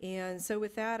 And so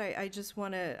with that, I just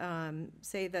want to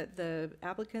say that the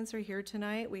applicants are here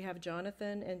tonight. We have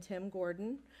Jonathan and Tim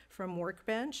Gordon from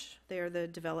Workbench. They are the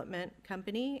development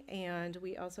company. And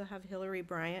we also have Hillary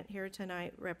Bryant here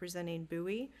tonight representing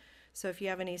Buoy. So if you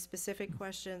have any specific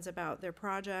questions about their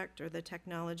project or the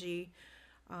technology,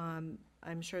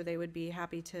 I'm sure they would be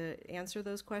happy to answer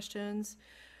those questions.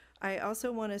 I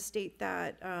also want to state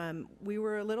that we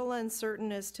were a little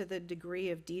uncertain as to the degree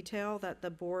of detail that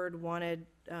the board wanted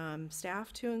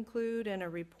staff to include in a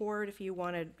report. If you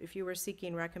were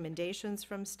seeking recommendations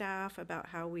from staff about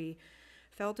how we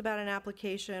felt about an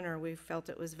application or we felt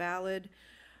it was valid.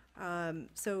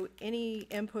 So any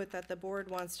input that the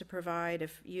board wants to provide,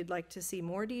 if you'd like to see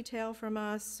more detail from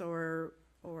us or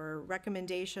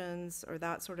recommendations or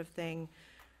that sort of thing,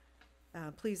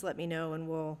 please let me know and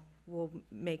we'll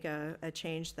make a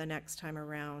change the next time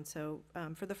around. So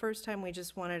for the first time, we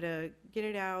just wanted to get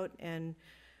it out and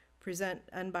present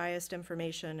unbiased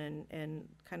information and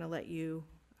kind of let you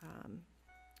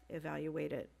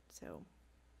evaluate it. So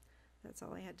that's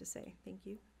all I had to say. Thank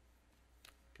you.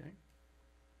 Okay.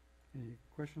 Any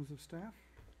questions of staff?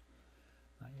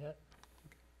 Not yet.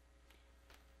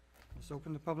 Let's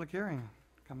open the public hearing.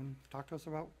 Come and talk to us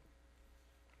about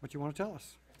what you want to tell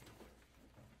us.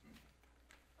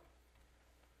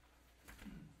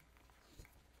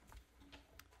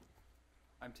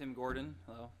 I'm Tim Gordon.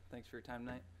 Hello. Thanks for your time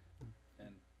tonight. And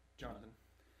Jonathan.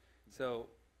 So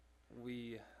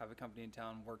we have a company in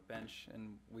town, Workbench,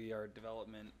 and we are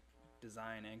development,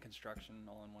 design, and construction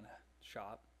all in one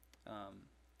shop.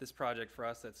 This project for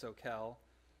us at Soquel,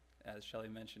 as Shelley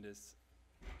mentioned, is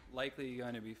likely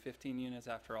going to be 15 units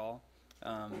after all.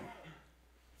 40%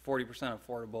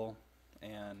 affordable,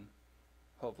 and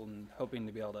hoping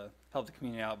to be able to help the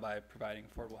community out by providing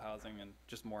affordable housing and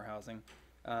just more housing.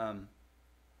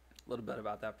 A little bit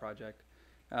about that project.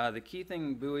 The key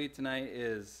thing buoy tonight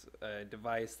is a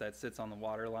device that sits on the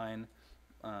water line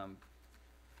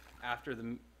after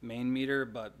the main meter,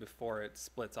 but before it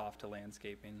splits off to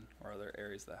landscaping or other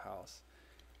areas of the house.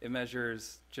 It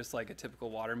measures just like a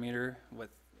typical water meter with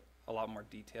a lot more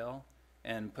detail,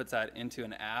 and puts that into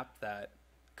an app that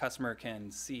customer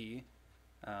can see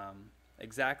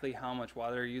exactly how much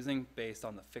water they're using based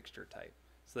on the fixture type.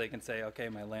 So they can say, okay,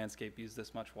 my landscape used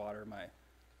this much water, my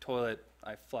toilet,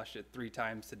 I flushed it 3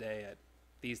 times today at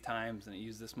these times and it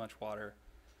used this much water.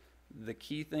 The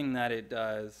key thing that it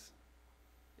does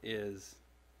is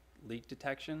leak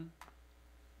detection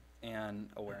and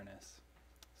awareness.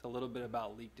 So a little bit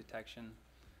about leak detection.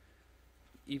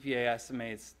 EPA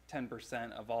estimates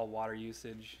 10% of all water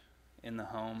usage in the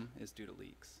home is due to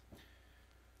leaks.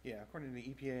 Yeah, according to the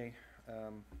EPA,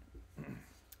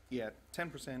 yeah,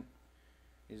 10%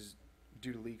 is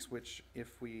due to leaks, which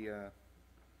if we,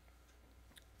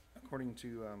 according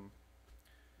to,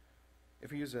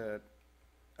 if we use a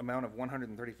amount of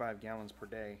 135 gallons per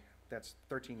day, that's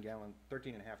 13 and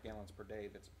a half gallons per day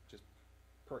that's just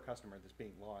per customer that's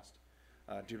being lost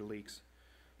due to leaks.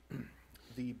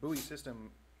 The buoy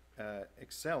system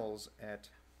excels at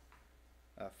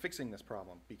fixing this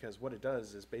problem, because what it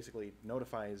does is basically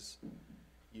notifies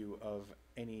you of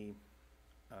any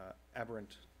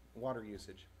aberrant water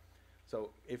usage. So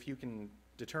if you can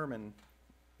determine,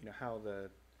 you know, how the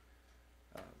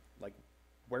like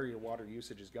where your water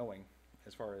usage is going,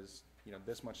 as far as, you know,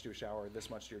 this much to a shower, this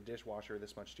much to your dishwasher,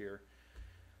 this much to your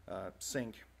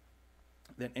sink,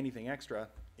 then anything extra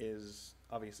is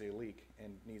obviously a leak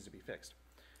and needs to be fixed.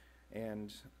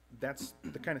 And that's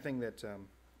the kind of thing that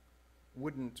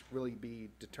wouldn't really be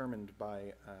determined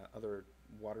by other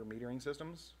water metering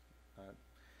systems.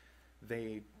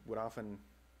 They would often,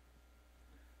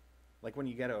 like when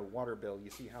you get a water bill, you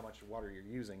see how much water you're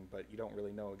using, but you don't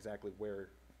really know exactly where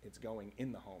it's going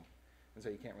in the home. And so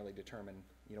you can't really determine,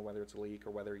 you know, whether it's a leak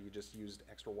or whether you just used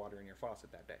extra water in your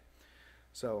faucet that day.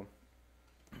 So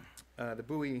the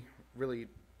buoy really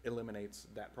eliminates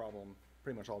that problem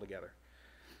pretty much altogether.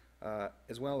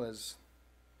 As well as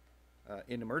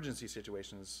in emergency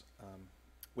situations,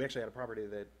 we actually had a property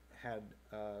that had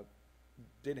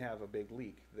did have a big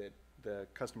leak that the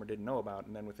customer didn't know about,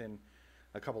 and then within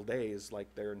a couple days,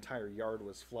 like, their entire yard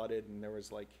was flooded, and there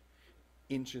was like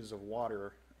inches of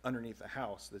water underneath the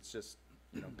house that's just,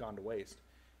 you know, gone to waste.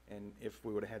 And if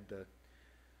we would have had the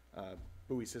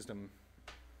buoy system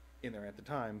in there at the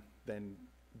time, then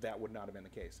that would not have been the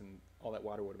case, and all that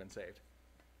water would have been saved.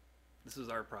 This was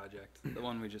our project, the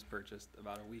one we just purchased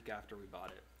about a week after we bought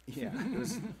it. Yeah, it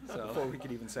was So- before we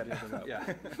could even set anything up.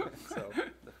 Yeah. So,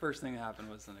 The first thing that happened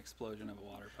was an explosion of a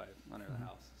water pipe under the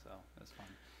house, so it was fun.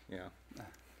 yeah.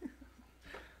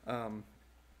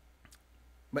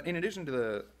 But in addition to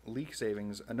the leak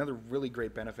savings, another really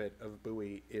great benefit of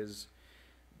buoy is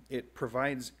it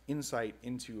provides insight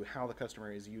into how the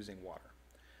customer is using water.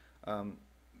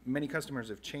 Many customers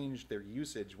have changed their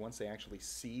usage once they actually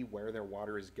see where their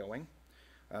water is going.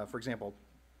 For example,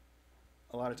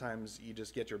 a lot of times you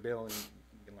just get your bill and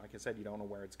like I said, you don't know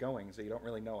where it's going, so you don't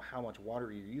really know how much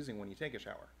water you're using when you take a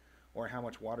shower, or how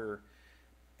much water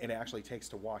it actually takes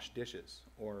to wash dishes,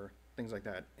 or things like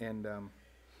that. And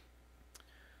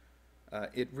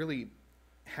it really,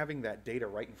 having that data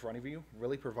right in front of you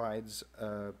really provides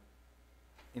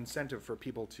incentive for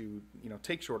people to, you know,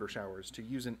 take shorter showers, to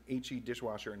use an HE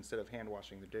dishwasher instead of hand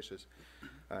washing the dishes,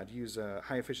 to use a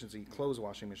high efficiency clothes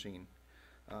washing machine,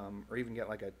 or even get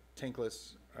like a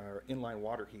tankless or inline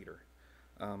water heater.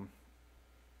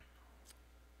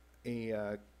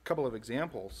 A couple of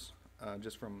examples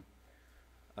just from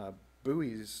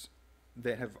buoys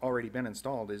that have already been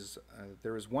installed is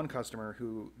there was one customer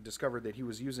who discovered that he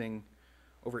was using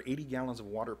over 80 gallons of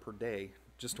water per day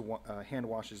just to hand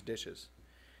wash his dishes.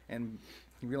 And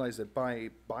he realized that by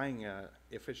buying a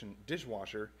efficient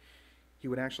dishwasher, he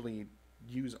would actually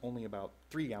use only about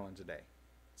 3 gallons a day.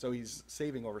 So he's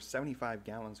saving over 75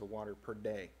 gallons of water per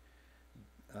day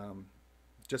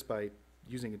just by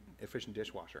using an efficient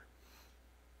dishwasher.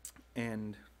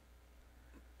 And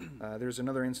there's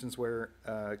another instance where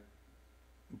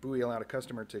buoy allowed a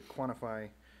customer to quantify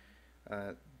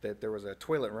that there was a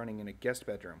toilet running in a guest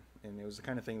bedroom, and it was the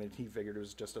kind of thing that he figured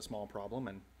was just a small problem,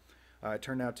 and it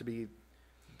turned out to be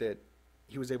that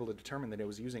he was able to determine that it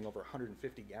was using over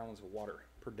 150 gallons of water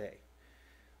per day,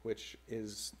 which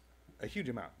is a huge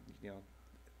amount, you know,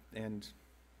 and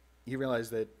he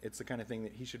realized that it's the kind of thing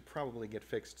that he should probably get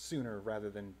fixed sooner rather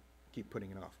than keep putting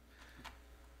it off.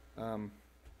 And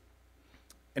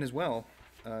as well,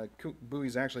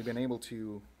 Bowie's actually been able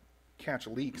to catch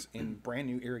leaks in brand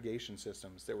new irrigation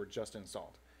systems that were just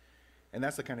installed. And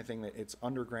that's the kind of thing that it's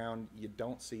underground, you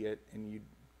don't see it, and you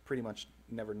pretty much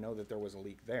never know that there was a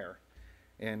leak there.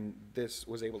 And this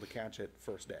was able to catch it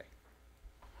first day.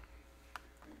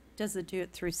 Does it do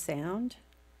it through sound?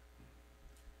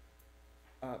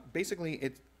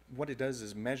 Basically, what it does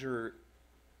is measure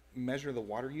the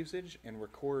water usage and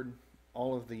record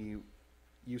all of the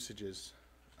usages.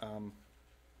 And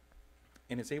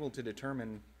it's able to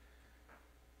determine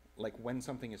like when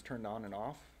something is turned on and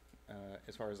off,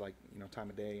 as far as like, you know,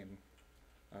 time of day and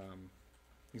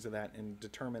things of that, and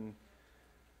determine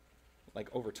like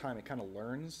over time it kind of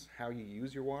learns how you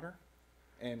use your water,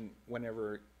 and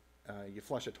whenever you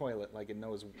flush a toilet, like it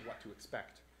knows what to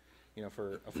expect, you know,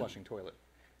 for a flushing toilet,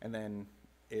 and then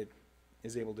it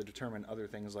is able to determine other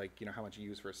things like, you know, how much you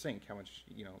use for a sink, how much,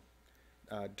 you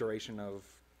know, duration of,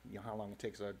 you know, how long it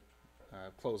takes a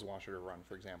clothes washer to run,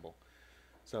 for example.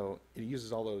 So it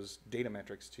uses all those data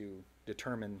metrics to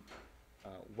determine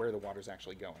where the water's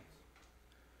actually going.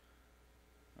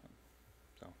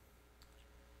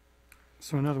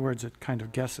 So in other words, it kind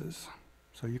of guesses.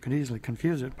 So you can easily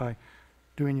confuse it by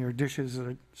doing your dishes at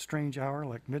a strange hour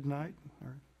like midnight,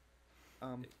 or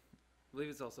I believe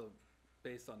it's also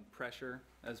based on pressure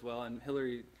as well, and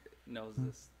Hillary knows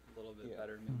this a little bit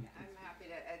better. Maybe. I'm happy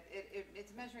to,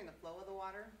 it's measuring the flow of the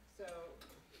water, so.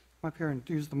 come up here and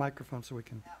use the microphone so we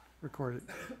can record it.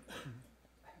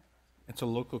 It's a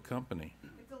local company.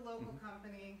 It's a local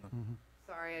company. Mhm.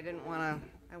 Sorry, I didn't want to,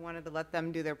 I wanted to let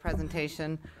them do their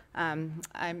presentation. I'm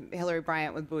Hillary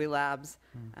Bryant with Bowie Labs.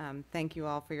 Thank you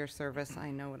all for your service.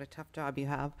 I know what a tough job you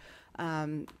have.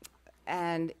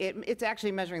 And it's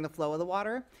actually measuring the flow of the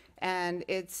water, and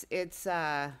it's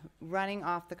running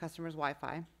off the customer's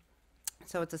Wi-Fi.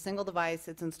 So it's a single device.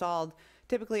 It's installed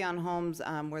typically on homes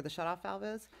where the shutoff valve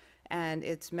is, and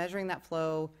it's measuring that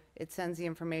flow. It sends the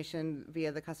information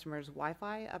via the customer's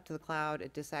Wi-Fi up to the cloud.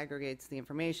 It disaggregates the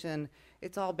information.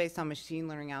 It's all based on machine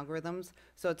learning algorithms.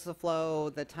 So it's the flow,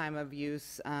 the time of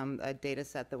use, a data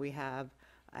set that we have,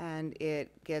 and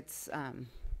it gets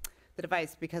the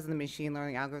device, because of the machine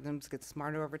learning algorithms, gets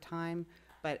smarter over time.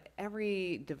 But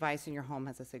every device in your home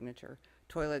has a signature.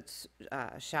 Toilets,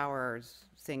 showers,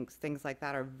 sinks, things like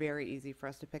that are very easy for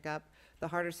us to pick up. The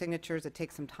harder signatures, it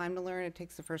takes some time to learn. It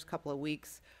takes the first couple of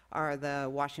weeks, are the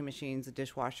washing machines, the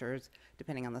dishwashers,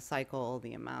 depending on the cycle,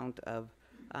 the amount of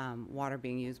water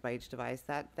being used by each device.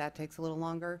 That takes a little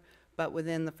longer. But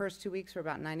within the first 2 weeks, we're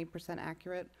about 90%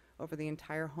 accurate over the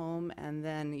entire home. And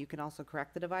then you can also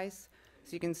correct the device.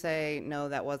 So you can say, no,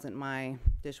 that wasn't my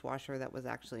dishwasher, that was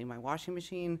actually my washing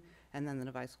machine, and then the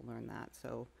device will learn that.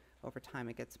 So over time,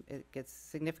 it gets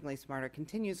significantly smarter,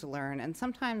 continues to learn, and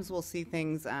sometimes we'll see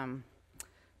things,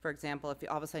 for example, if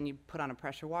all of a sudden you put on a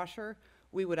pressure washer,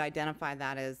 we would identify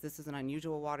that as this is an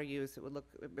unusual water use. It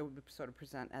would sort of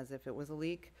present as if it was a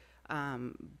leak.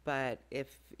 But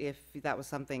if that was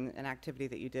something, an activity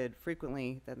that you did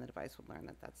frequently, then the device would learn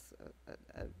that that's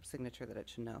a signature that it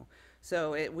should know.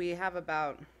 So we have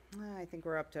about, I think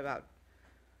we're up to about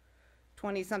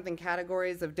 20-something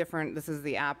categories of different, this is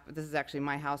the app, this is actually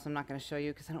my house, I'm not going to show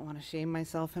you because I don't want to shame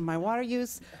myself in my water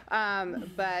use,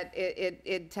 but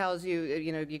it tells you,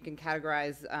 you know, you can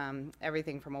categorize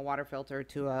everything from a water filter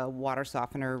to a water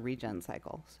softener regen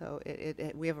cycle. So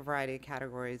we have a variety of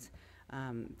categories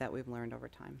that we've learned over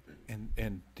time.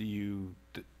 And do you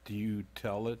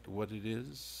tell it what it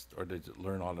is, or does it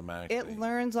learn automatically? It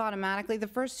learns automatically. The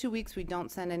first 2 weeks, we don't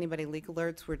send anybody leak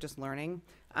alerts. We're just learning.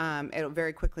 It'll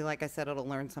very quickly, like I said, it'll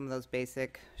learn some of those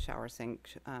basic shower sink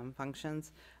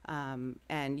functions.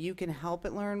 And you can help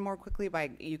it learn more quickly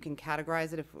by, you can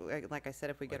categorize it if, like I said,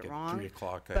 if we get it wrong. 3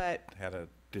 o'clock, I But had a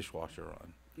dishwasher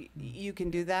on. you can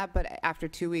do that, but after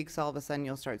 2 weeks, all of a sudden,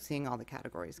 you'll start seeing all the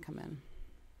categories come in.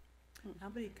 How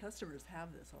many customers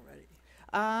have this already?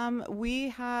 We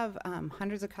have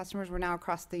hundreds of customers. We're now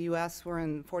across the U.S. We're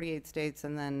in 48 states,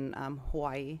 and then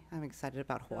Hawaii. I'm excited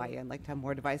about Hawaii. I'd like to have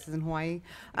more devices in Hawaii.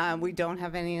 We don't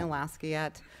have any in Alaska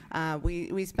yet.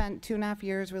 We spent 2.5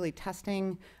 years really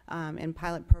testing in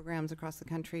pilot programs across the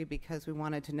country because we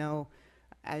wanted to know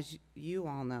As you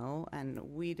all know, and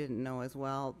we didn't know as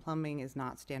well, plumbing is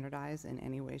not standardized in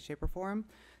any way, shape, or form.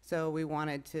 So we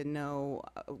wanted to know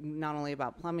not only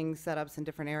about plumbing setups in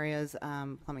different areas,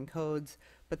 plumbing codes,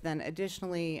 but then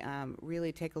additionally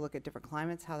really take a look at different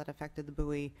climates, how that affected the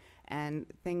buoy, and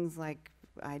things like,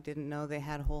 I didn't know they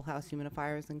had whole house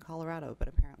humidifiers in Colorado, but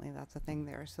apparently that's a thing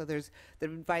there. So there's the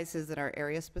devices that are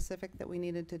area specific that we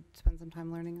needed to spend some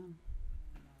time learning on.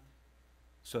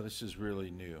 So this is really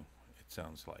new, it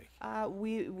sounds like.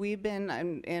 We've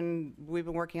been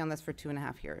working on this for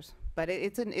 2.5 years, but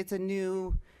it's a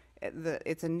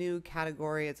new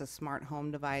category. It's a smart home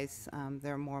device.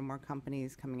 There are more and more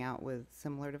companies coming out with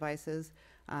similar devices.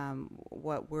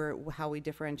 How we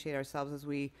differentiate ourselves is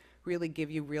we really give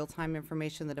you real-time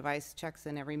information. The device checks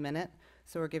in every minute,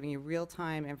 so we're giving you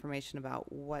real-time information about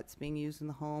what's being used in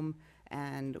the home,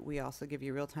 and we also give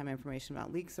you real-time information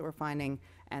about leaks that we're finding.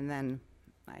 And then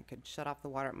I could shut off the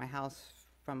water at my house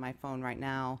from my phone right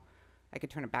now. I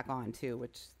could turn it back on too,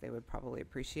 which they would probably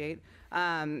appreciate.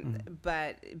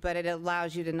 But it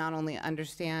allows you to not only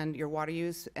understand your water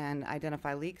use and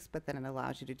identify leaks, but then it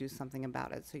allows you to do something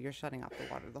about it. So you're shutting off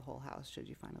the water to the whole house should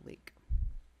you find a leak.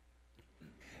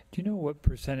 Do you know what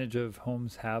percentage of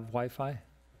homes have Wi-Fi?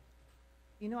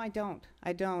 You know, I don't.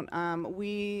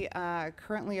 We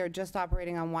currently are just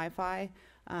operating on Wi-Fi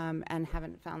and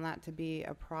haven't found that to be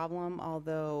a problem,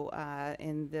 although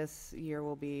in this year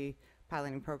we'll be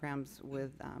piloting programs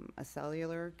with a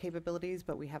cellular capabilities,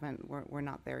 but we're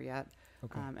not there yet.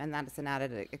 Okay. And that is an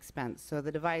added expense. So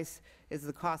the device is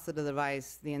the cost of the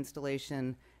device, the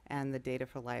installation, and the data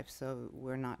for life. So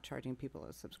we're not charging people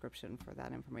a subscription for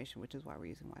that information, which is why we're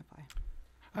using Wi-Fi.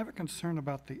 I have a concern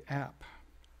about the app.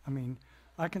 I mean,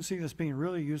 I can see this being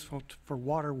really useful for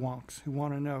water wonks who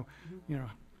want to know, you know,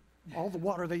 all the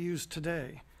water they use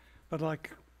today. But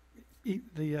like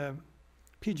the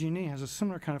PG&E has a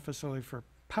similar kind of facility for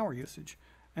power usage,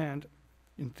 and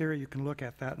in theory you can look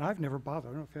at that. And I've never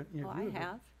bothered. I don't know if you. Well, I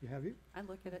have. You have you? I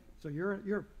look at it. So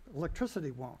you're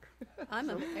electricity wonk. I'm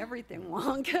an everything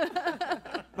wonk.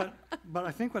 But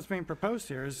I think what's being proposed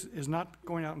here is not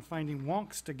going out and finding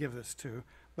wonks to give this to,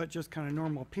 but just kind of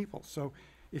normal people. So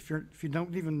if you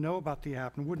don't even know about the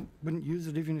app and wouldn't use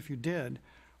it even if you did,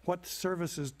 what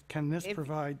services can this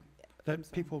provide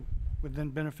that people would then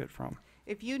benefit from?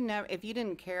 If you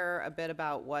didn't care a bit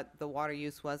about what the water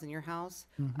use was in your house,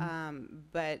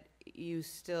 but you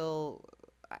still,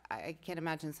 I can't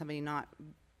imagine somebody not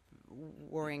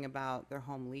worrying about their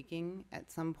home leaking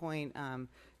at some point.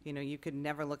 You know, you could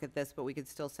never look at this, but we could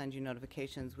still send you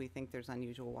notifications. We think there's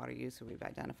unusual water use, or we've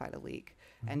identified a leak,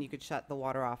 and you could shut the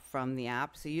water off from the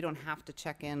app, so you don't have to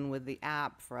check in with the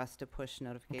app for us to push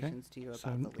notifications to you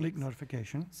about the leaks. Leak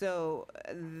notification. So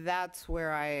that's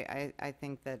where I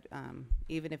think that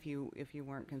even if you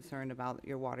weren't concerned about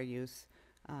your water use,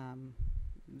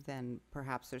 then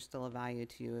perhaps there's still a value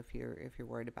to you if you're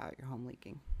worried about your home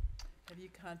leaking. Have you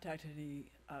contacted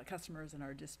any customers in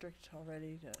our district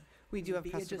already to We do have be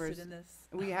customers. interested in this?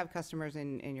 We have customers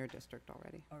in your district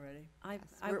already. Already?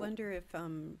 I wonder if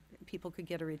people could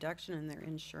get a reduction in their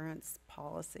insurance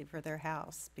policy for their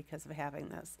house because of having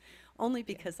this. Only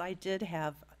because I did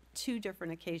have 2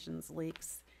 different occasions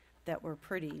leaks that were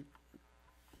pretty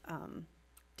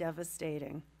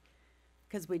devastating.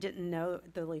 Because we didn't know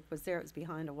the leak was there. It was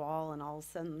behind a wall, and all of a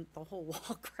sudden the whole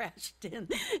wall crashed in.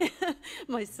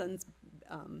 My son's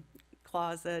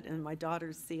closet and my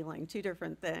daughter's ceiling, 2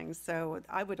 different things. So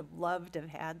I would have loved to have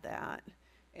had that.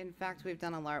 In fact, we've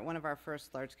done one of our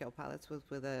first large-scale pilots was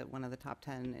with one of the top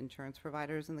 10 insurance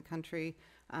providers in the country.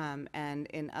 And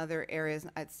in other areas,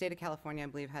 the state of California, I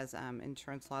believe, has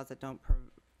insurance laws that don't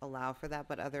allow for that.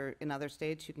 But in other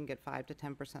states, you can get 5 to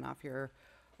 10% off your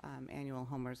annual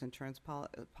homeowner's insurance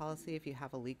policy if you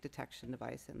have a leak detection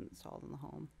device installed in the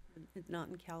home. It's not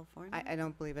in California? I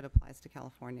don't believe it applies to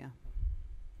California.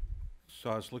 So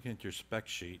I was looking at your spec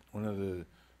sheet. One of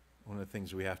the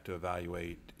things we have to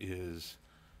evaluate is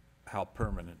how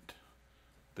permanent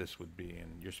this would be.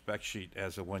 And your spec sheet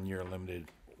has a 1-year limited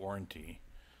warranty.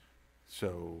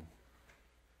 So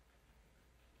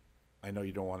I know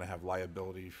you don't want to have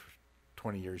liability for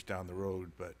 20 years down the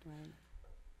road, but Right.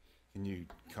 Can you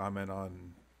comment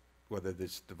on whether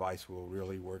this device will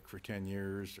really work for 10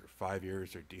 years or 5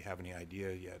 years, or do you have any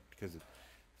idea yet? Because it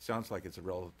sounds like it's a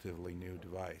relatively new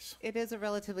device. It is a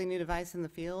relatively new device in the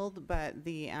field, but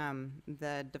the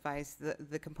device,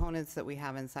 the components that we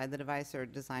have inside the device are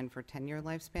designed for 10-year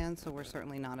lifespan, so we're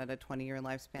certainly not at a 20-year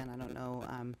lifespan. I don't know,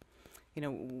 you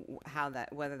know,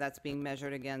 whether that's being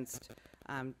measured against,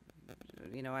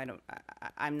 you know,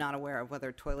 I'm not aware of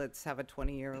whether toilets have a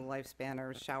 20-year lifespan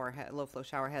or low-flow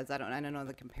shower heads. I don't know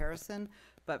the comparison,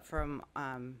 But from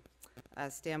a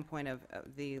standpoint of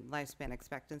the lifespan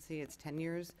expectancy, it's 10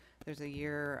 years. There's a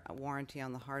year warranty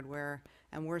on the hardware,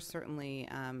 and we're certainly,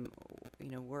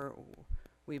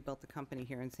 we built the company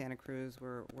here in Santa Cruz.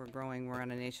 We're growing. We're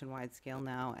on a nationwide scale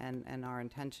now, and our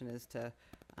intention is to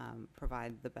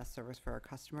provide the best service for our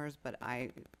customers. But I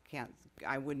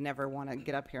would never want to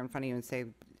get up here in front of you and say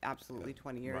absolutely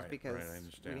 20 years, Right, because right, I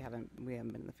understand. we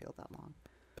haven't been in the field that long.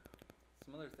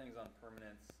 Some other things on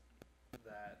permanence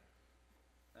that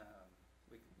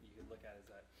you could look at is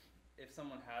that if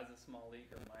someone has a small leak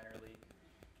or minor leak,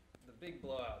 the big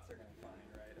blowouts they're going to find,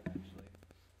 right, eventually.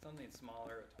 Something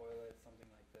smaller, a toilet, something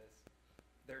like this,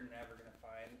 they're never going to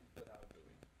find without a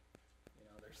buoy. You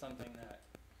know, there's something that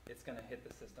it's going to hit the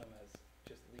system as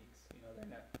just leaks. You know,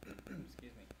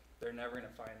 excuse me, they're never going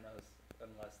to find those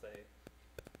unless they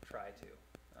try to.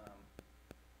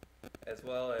 As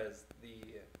well as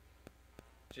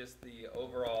just the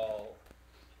overall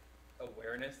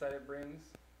awareness that it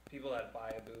brings. People that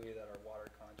buy a buoy that are water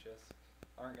conscious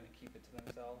aren't going to keep it to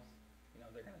themselves. You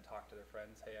know, they're going to talk to their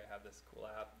friends. Hey, I have this cool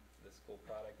app, this cool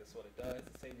product. This is what it does.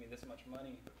 It saved me this much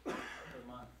money per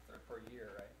month or per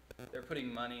year, right? They're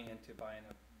putting money into buying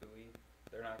a buoy.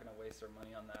 They're not going to waste their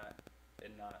money on that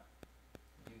and not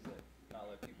use it,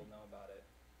 not let people know about it.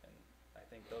 And I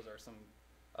think those are some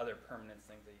other permanence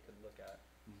things that you could look at.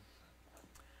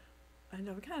 I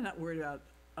know, we're kind of not worried about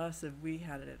us if we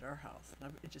had it at our house.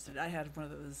 I'm interested. I had one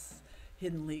of those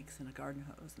hidden leaks in a garden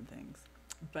hose and things,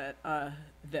 but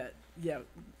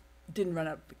didn't run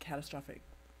up a catastrophic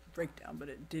breakdown, but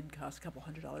it did cost a couple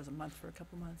 $100 a month for a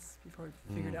couple months before we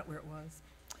figured out where it was.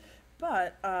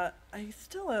 But I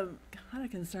still am kind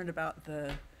of concerned about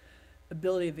the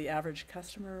ability of the average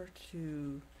customer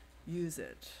to use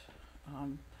it.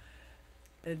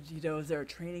 And, you know, is there a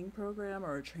training program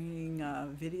or a training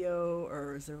video,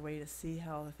 or is there a way to see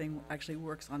how the thing actually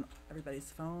works on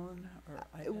everybody's phone or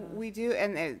iPad? We do,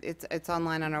 and it's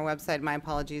online on our website. My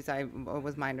apologies. It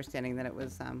was my understanding that it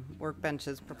was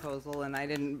Workbench's proposal, and I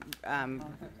didn't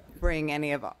bring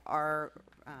any of our, our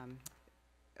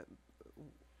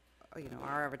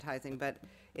advertising. But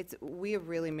we have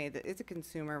really made it. It's a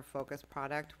consumer-focused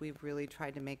product. We've really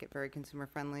tried to make it very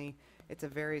consumer-friendly. It's a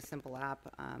very simple app.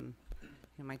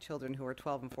 My children, who are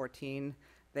 12 and 14,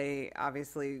 they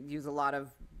obviously use a lot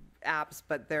of apps,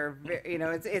 but they're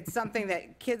it's something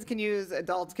that kids can use,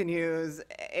 adults can use.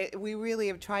 We really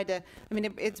have tried to,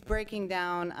 it's breaking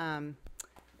down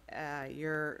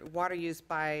your water use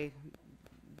by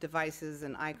devices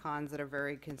and icons that are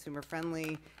very consumer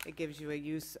friendly. It gives you a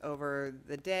use over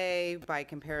the day by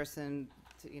comparison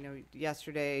to,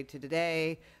 yesterday to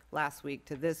today, last week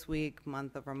to this week,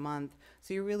 month over month.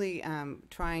 So you're really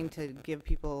trying to give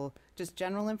people just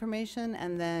general information,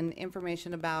 and then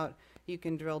information about, you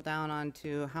can drill down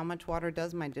onto how much water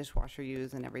does my dishwasher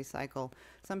use in every cycle.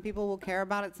 Some people will care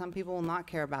about it, some people will not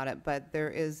care about it, but there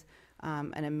is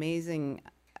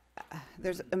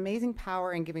there's amazing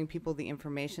power in giving people the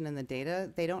information and the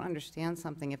data. They don't understand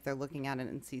something if they're looking at it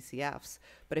in CCFs,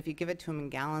 but if you give it to them in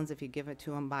gallons, if you give it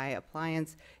to them by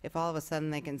appliance, if all of a sudden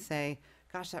they can say,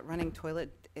 gosh, that running toilet,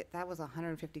 that was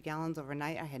 150 gallons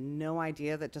overnight. I had no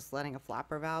idea that just letting a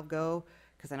flapper valve go,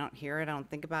 because I don't hear it, I don't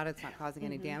think about it, it's not causing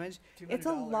any damage. It's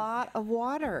a lot of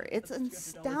water. It's an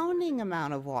astounding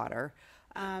amount of water.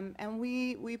 And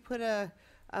we put a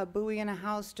buoy in a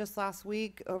house just last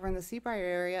week over in the Seabriar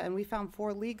area, and we found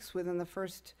 4 leaks within the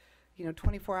first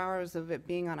 24 hours of it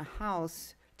being on a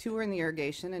house. 2 were in the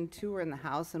irrigation and 2 were in the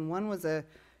house, and one was a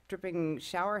dripping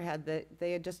shower head that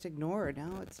they had just ignored.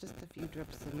 Oh, it's just a few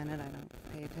drips a minute, I don't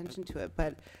pay attention to it.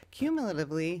 But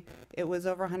cumulatively, it was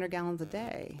over 100 gallons a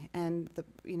day, and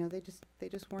they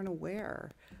just weren't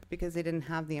aware because they didn't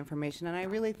have the information. And I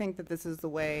really think that this is the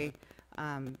way.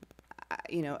 I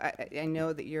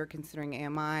know that you're considering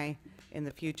AMI in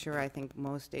the future. I think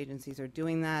most agencies are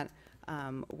doing that.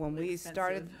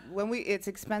 It's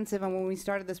expensive, and when we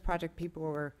started this project,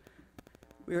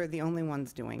 we were the only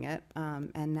ones doing it,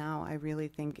 and now I really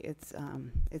think it's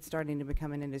starting to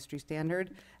become an industry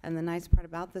standard. And the nice part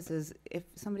about this is, if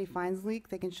somebody finds a leak,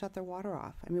 they can shut their water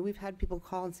off. We've had people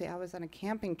call and say, I was on a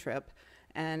camping trip,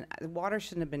 and the water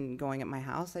shouldn't have been going at my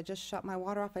house. I just shut my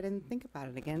water off. I didn't think about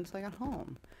it again until I got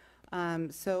home.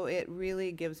 So it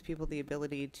really gives people the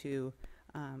ability to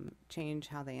change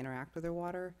how they interact with their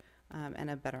water, and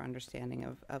a better understanding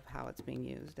of how it's being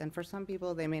used. And for some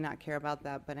people, they may not care about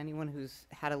that, but anyone who's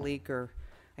had a leak, or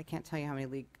I can't tell you how many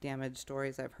leak damage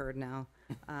stories I've heard now.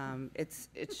 It's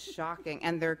shocking,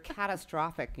 and they're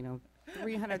catastrophic.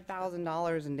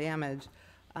 $300,000 in damage.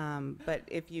 But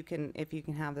if you can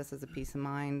have this as a peace of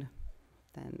mind,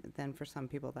 then for some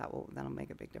people that'll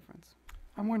make a big difference.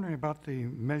 I'm wondering about the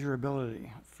measurability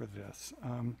for this.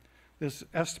 This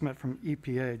estimate from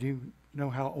EPA, do you know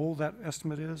how old that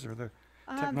estimate is, or the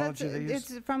technology they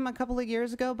use? It's from a couple of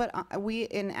years ago, but we,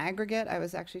 in aggregate, I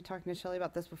was actually talking to Shelley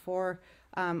about this before,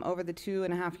 over the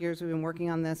 2.5 years we've been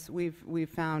working on this, we've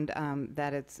found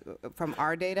that it's, from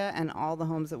our data and all the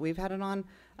homes that we've had it on,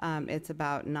 it's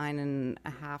about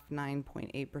 9.5,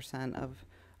 9.8%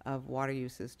 of water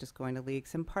use is just going to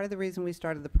leaks. And part of the reason we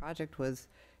started the project was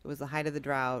it was the height of the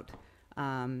drought,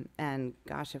 and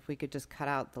gosh, if we could just cut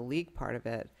out the leak part of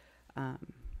it,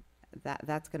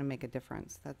 that's going to make a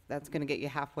difference. That's going to get you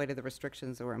halfway to the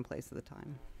restrictions that were in place at the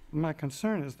time. My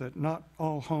concern is that not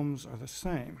all homes are the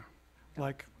same.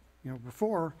 Like,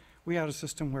 before, we had a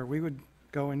system where we would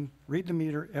go and read the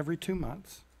meter every 2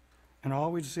 months, and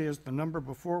all we'd see is the number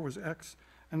before was X,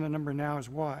 and the number now is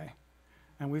Y.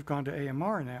 And we've gone to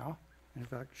AMR now. In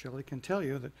fact, Shelley can tell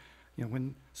you that,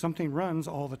 when something runs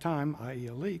all the time, i.e.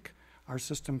 a leak, our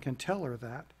system can tell her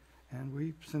that, and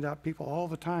we send out people all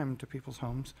the time to people's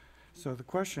homes. So the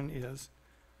question is,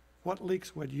 what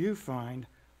leaks would you find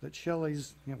that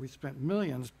Shelley's, we spent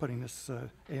millions putting this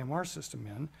AMR system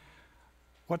in.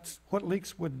 What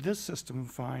leaks would this system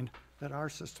find that our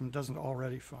system doesn't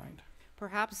already find?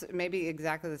 Perhaps maybe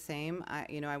exactly the same.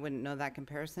 I wouldn't know that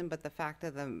comparison, but the fact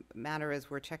of the matter is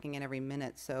we're checking in every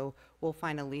minute. So we'll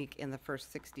find a leak in the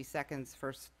first 60 seconds,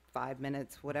 first 5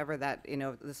 minutes, whatever that,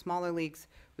 the smaller leaks,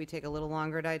 we take a little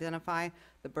longer to identify.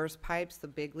 The burst pipes, the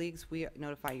big leaks, we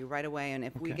notify you right away. And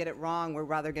if we get it wrong, we'd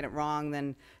rather get it wrong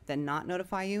than not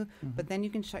notify you. But then you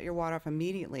can shut your water off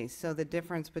immediately. So the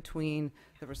difference between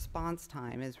the response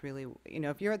time is really,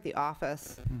 if you're at the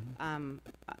office, 2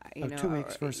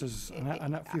 weeks versus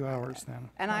a few hours then.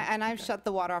 And I've shut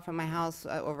the water off in my house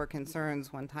over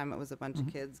concerns. One time it was a bunch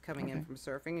of kids coming in from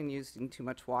surfing and using too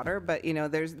much water. But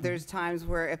there's times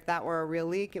where if that were a real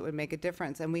leak, it would make a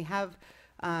difference. And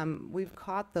we've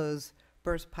caught those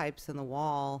burst pipes in the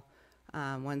wall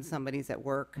when somebody's at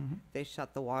work. They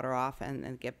shut the water off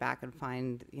and get back and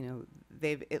find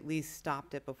they've at least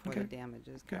stopped it before the damage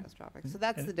is catastrophic. So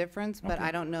that's the difference. But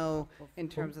I don't know in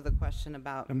terms of the question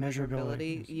about the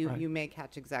measurability. You may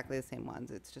catch exactly the same ones.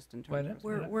 It's just in terms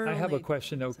of I have a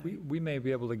question though. We may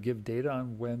be able to give data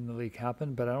on when the leak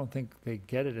happened, but I don't think they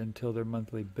get it until their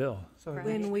monthly bill. So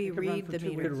When we read the It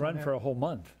meter. could run for a whole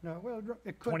month, No, well,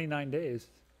 it could. 29 days.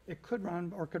 It could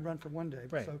run, or could run for 1 day.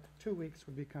 Right. So 2 weeks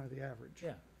would be kind of the average.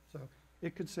 Yeah. So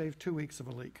it could save 2 weeks of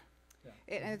a leak.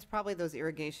 And it's probably those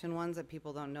irrigation ones that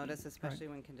people don't notice, especially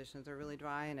when conditions are really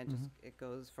dry, and it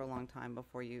goes for a long time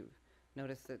before you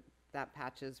notice that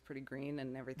patch is pretty green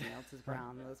and everything else is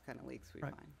brown. Those kind of leaks we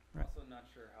find. Right. Also not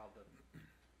sure how the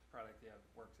product you have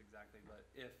works exactly, but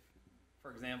if,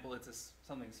 for example, it's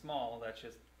something small that's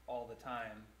just all the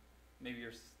time, maybe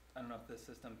I don't know if this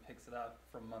system picks it up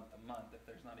from month to month, if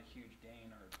there's not a huge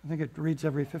gain or. I think it reads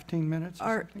every 15 minutes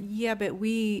or something. Yeah, but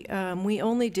we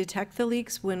only detect the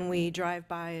leaks when we drive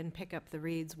by and pick up the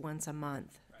reads once a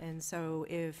month. Right. And so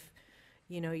if,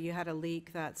 you had a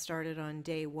leak that started on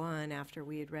day 1 after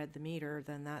we had read the meter,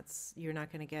 then you're not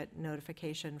going to get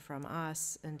notification from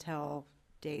us until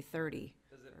day 30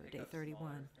 or day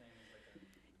 31. Things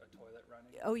like a toilet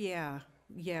running? Oh, yeah.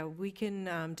 Yeah, we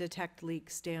can detect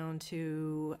leaks down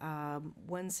to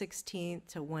 1/16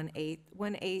 to 1/8.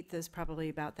 1/8 is probably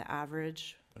about the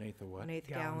average. 1/8 of what? 1/8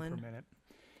 Gallon gallon. per minute.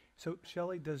 So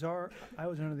Shelley, I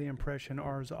was under the impression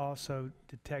ours also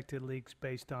detected leaks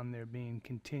based on there being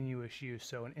continuous use,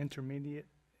 so an intermediate.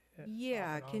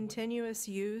 Yeah, off and on. continuous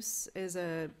use is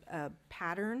a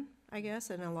pattern, I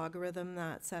guess, and a logarithm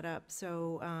that's set up.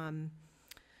 So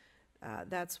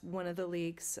that's one of the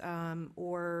leaks.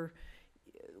 Or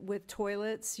with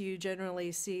toilets, you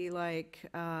generally see like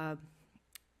a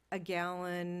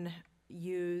gallon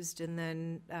used and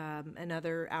then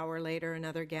another hour later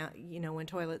another when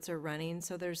toilets are running.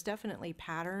 So there's definitely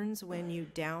patterns when you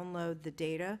download the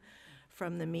data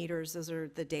from the meters. Those are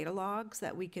the data logs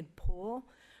that we could pull.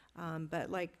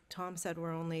 But like Tom said,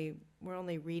 we're only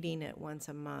reading it once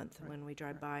a month when we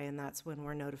drive by, and that's when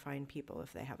we're notifying people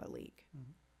if they have a leak.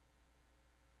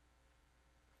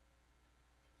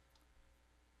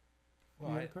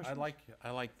 Well, I like,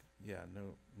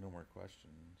 no more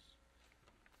questions.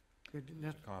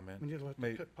 Just a comment. We need to let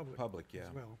the public yeah.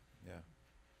 as well. Yeah.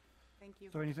 Thank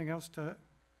you. So anything else to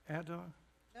add?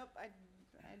 Nope, I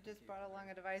just brought along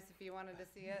a device if you wanted to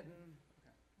see it, and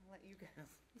I'll let you guys.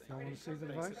 Y'all want to see the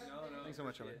device? No. Thanks so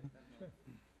much, Ellie. I think,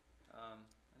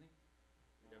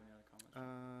 do you have any other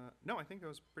comments? No, I think that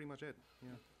was pretty much it.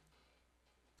 Yeah.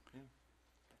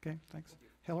 Okay, thanks.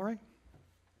 Hillary?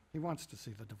 He wants to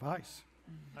see the device.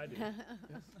 I do.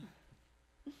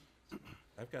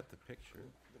 I've got the picture.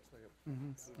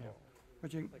 Mhm, yeah.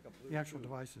 But you, the actual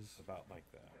device is, About like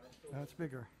that. that's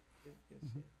bigger.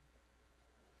 Mhm.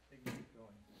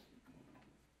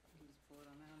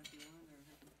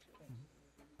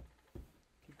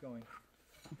 Keep going.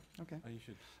 Okay. Oh, you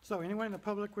should. So anyone in the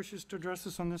public wishes to address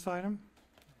us on this item?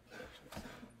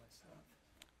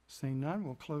 Seeing none,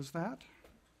 we'll close that.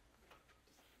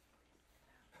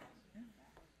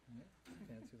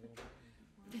 Fancy little.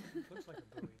 Looks like a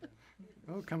buoy, doesn't it?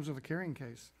 Oh, it comes with a carrying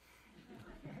case.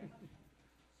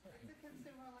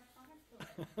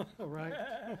 Right.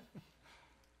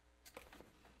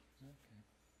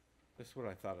 This is what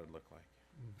I thought it'd look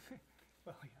like.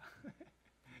 Well, yeah.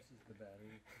 This is the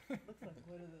battery. Looks like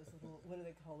one of those little, what do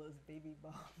they call those baby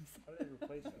bombs? How did they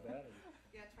replace the battery?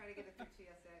 Yeah, try to get it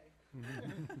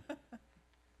through TSA.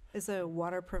 As a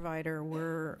water provider,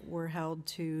 we're held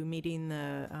to meeting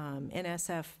the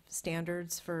NSF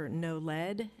standards for no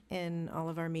lead in all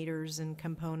of our meters and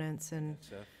components and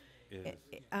SF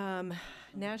is,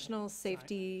 National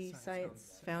Safety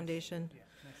Science Foundation.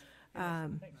 oh,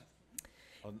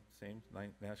 same,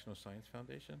 National Science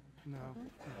Foundation? No.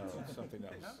 Something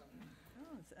else.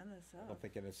 Oh, it's I NSF. don't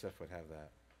think NSF would have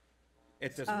that.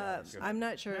 It doesn't matter. Go I'm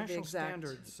not sure of the National exact.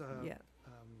 standards, Yeah.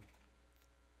 um,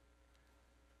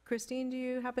 Christine, do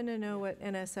you happen to know what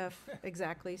NSF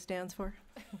exactly stands for?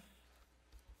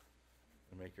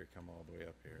 Make her come all the way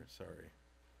up here, sorry.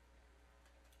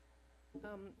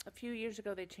 A few years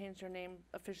ago, they changed their name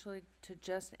officially to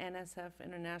just NSF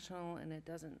International, and it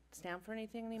doesn't stand for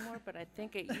anything anymore, but I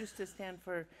think it used to stand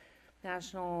for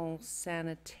National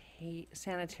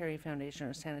Sanitary Foundation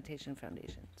or Sanitation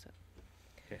Foundation, so.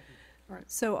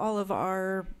 So all of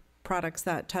our products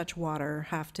that touch water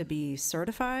have to be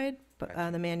certified, but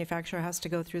the manufacturer has to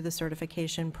go through the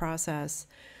certification process.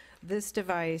 This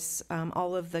device,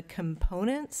 all of the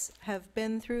components have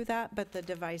been through that, but the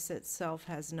device itself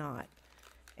has not.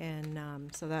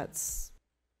 And so that's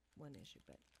one issue,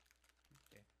 but.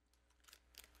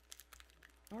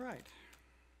 All right.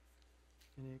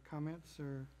 Any comments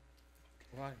or?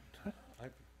 Well, I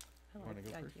want to go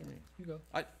thank first? you. You go.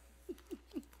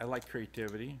 I like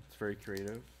creativity. It's very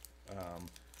creative.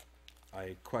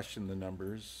 I question the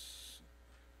numbers,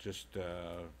 just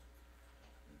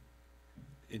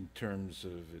in terms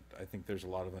of it. I think there's a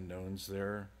lot of unknowns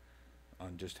there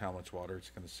on just how much water it's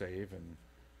going to save, and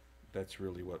that's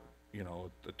really what, you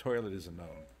know, the toilet is a known.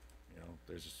 You know,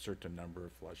 there's a certain number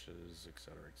of flushes, et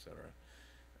cetera, et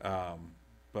cetera.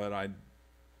 But I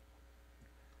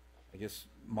guess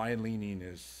my leaning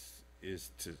is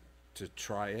to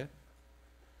try it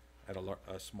at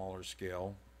a smaller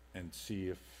scale and see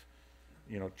if,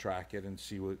 you know, track it and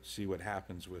see what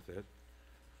happens with it,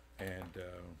 and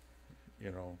you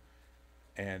know,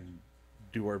 and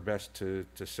do our best to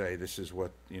say this is what,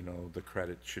 you know, the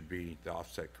credit should be, the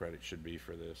offset credit should be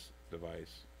for this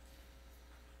device.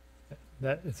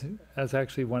 That's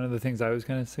actually one of the things I was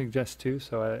going to suggest too,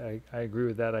 so I agree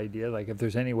with that idea. Like if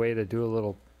there's any way to do a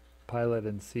little pilot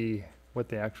and see what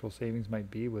the actual savings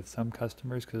might be with some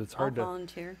customers, because it's hard I'll to,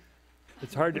 volunteer.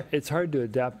 it's hard to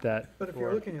adapt that. But if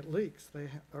you're looking at leaks, they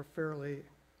are fairly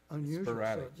unusual. so-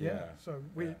 Sporadic, yeah. So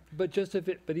we, Yeah.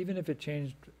 But even if it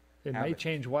changed, it might Habit.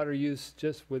 change water use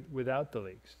just without the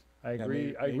leaks. I Yeah,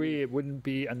 agree, I maybe- agree, it wouldn't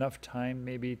be enough time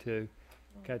maybe to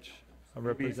catch a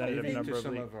representative Maybe number to of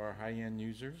some leaks. of our high-end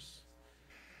users.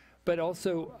 But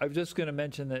also, I was just going to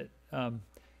mention that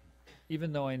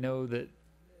even though I know that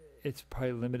it's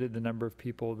probably limited the number of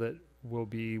people that will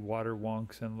be water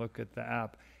wonks and look at the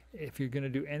app, if you're going to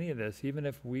do any of this, even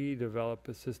if we develop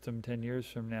a system 10 years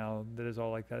from now that is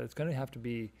all like that, it's going to have to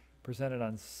be presented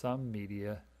on some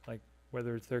media, like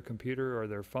whether it's their computer or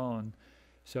their phone.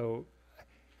 So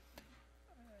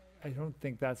I don't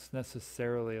think that's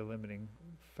necessarily a limiting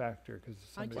factor, because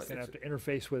somebody's going to have to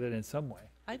interface with it in some way.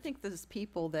 I think those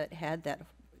people that had that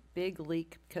big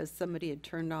leak because somebody had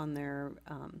turned on their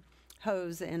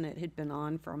hose and it had been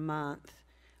on for a month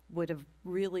would have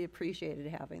really appreciated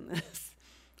having this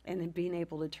and being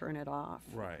able to turn it off.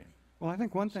 Right. well, I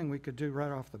think one thing we could do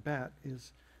right off the bat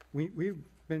is, we've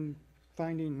been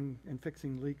finding and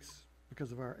fixing leaks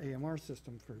because of our AMR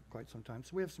system for quite some time,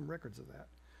 so we have some records of that.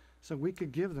 So we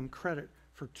could give them credit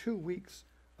for 2 weeks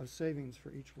of savings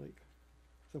for each leak.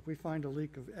 So if we find a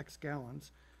leak of X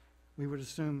gallons, we would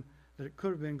assume that it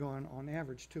could have been gone on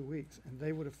average 2 weeks, and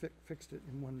they would have fixed it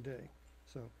in 1 day.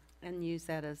 So And use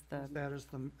that as the that is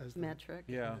the metric.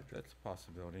 Yeah, that's a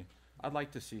possibility. I'd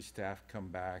like to see staff come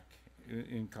back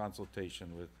in consultation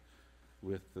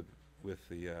with the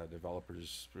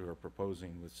developers who are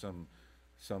proposing with some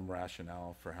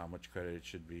rationale for how much credit it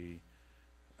should be.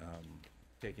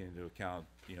 taking into account,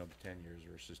 the 10 years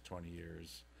versus 20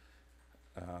 years.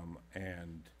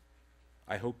 And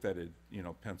I hope that it,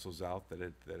 pencils out,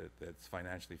 that's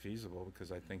financially feasible,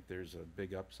 because I think there's a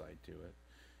big upside to it.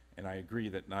 And I agree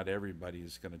that not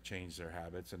everybody's gonna change their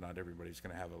habits and not everybody's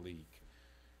gonna have a leak.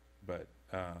 But,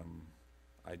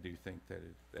 I do think that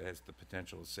it has the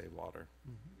potential to save water.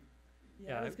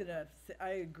 Yeah, I was gonna say, I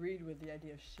agreed with the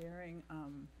idea of sharing,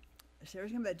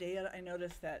 sharing some of that data. I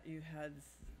noticed that you had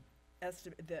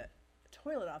the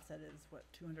toilet offset is what,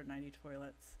 290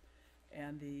 toilets,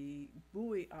 and the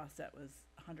buoy offset was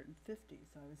 150.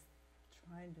 So I was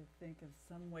trying to think of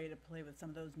some way to play with some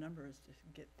of those numbers to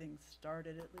get things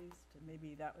started at least. And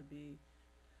maybe that would be,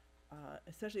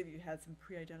 especially if you had some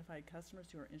pre-identified customers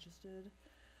who are interested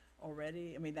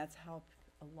already. I mean, that's how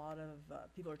a lot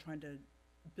of people are trying to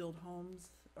build homes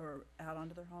or add on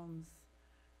to their homes.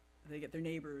 They get their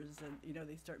neighbors and,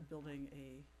 they start building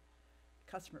a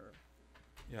customer.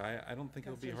 Yeah, I don't think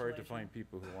it'll be hard to find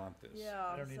people who want this.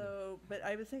 Yeah, so, but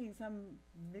I was thinking some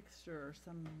mixture or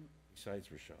some Besides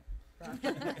Rochelle.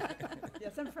 fraction. Yeah,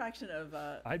 some fraction of,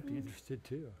 I'd be interested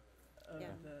too. of Yeah.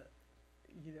 the,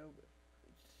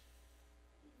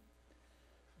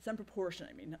 some proportion,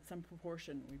 some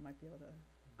proportion we might be able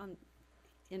to.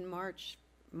 In March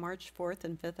 4th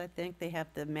and 5th, I think, they have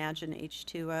the Imagine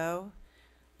H2O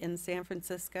in San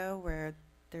Francisco, where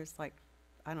there's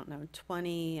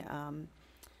 20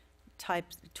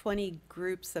 20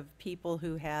 groups of people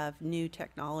who have new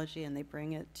technology, and they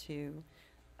bring it to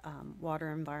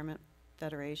Water Environment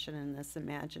Federation and this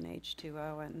Imagine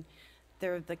H2O, and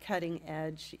they're the cutting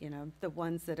edge, the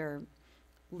ones that are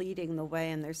leading the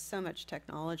way, and there's so much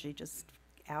technology just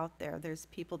out there. There's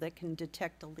people that can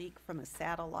detect a leak from a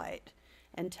satellite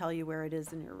and tell you where it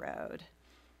is in your road.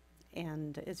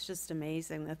 And it's just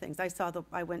amazing, the things.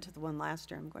 I went to the one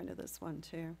last year, I'm going to this one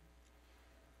too.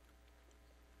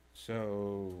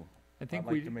 So, I think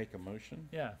I'd like to make a motion.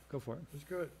 Yeah, go for it. That's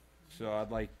good. So I'd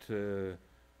like to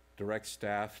direct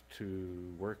staff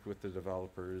to work with the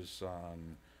developers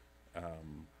on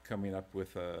coming up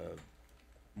with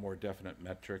more definite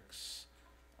metrics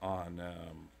on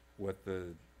what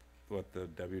the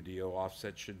WDO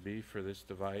offset should be for this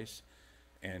device,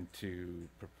 and to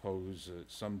propose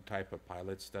some type of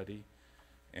pilot study,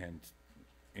 and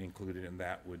included in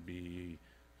that would be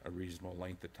a reasonable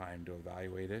length of time to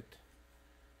evaluate it,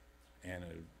 and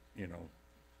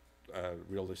a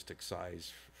realistic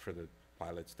size for the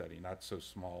pilot study, not so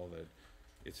small that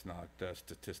it's not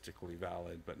statistically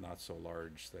valid, but not so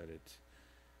large that it's,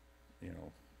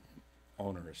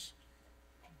 onerous.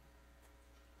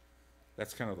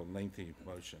 That's kind of a lengthy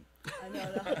motion. I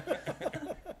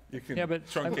know. You can Yeah, but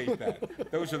truncate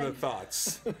that. Those are the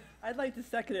thoughts. I'd like to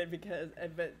second it because,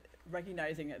 but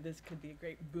recognizing that this could be a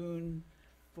great boon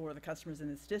for the customers in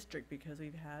this district, because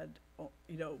we've had,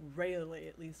 regularly,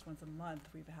 at least once a month,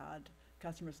 we've had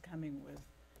customers coming with,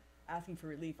 asking for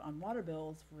relief on water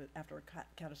bills after a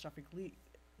catastrophic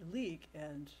leak,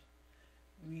 and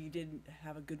we didn't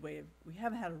have a good way of, we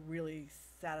haven't had a really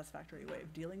satisfactory way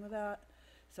of dealing with that.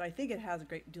 So I think it has a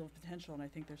great deal of potential, and I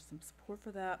think there's some support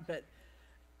for that, but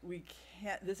we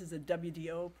can't, this is a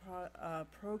WDO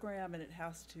program, and it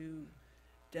has to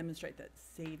demonstrate that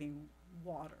saving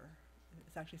water,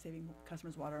 it's actually saving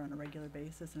customers water on a regular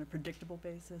basis and a predictable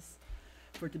basis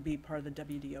for it to be part of the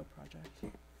WDO project.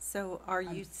 So are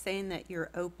you saying that you're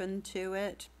open to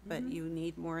it, but you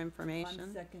need more information?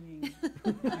 I'm seconding.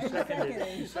 I'm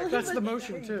seconding. That's the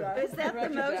motion too. Is that the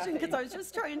motion? Because I was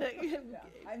just trying to. Yeah,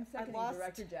 I'm seconding lost.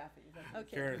 Director Jaffe.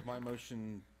 Okay. Karen, is my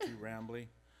motion too rambly?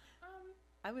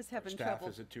 I was having Staff, trouble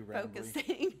is it too rambly?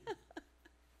 focusing.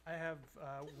 I have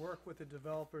worked with the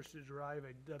developers to derive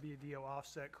a WDO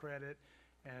offset credit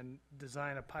and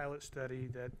design a pilot study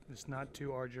that is not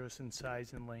too arduous in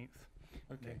size and length.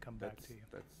 Okay, then come back to you.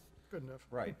 That's Good enough.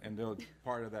 right, and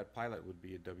part of that pilot would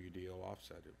be a WDO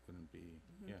offset. It wouldn't be,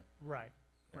 yeah. Right,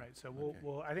 Yeah, right. So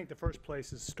okay. I think the first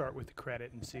place is start with the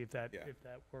credit and see if that Yeah.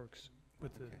 works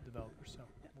with the Okay. developers. So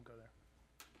we'll go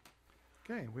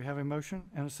there. Okay, we have a motion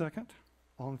and a second.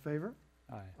 All in favor?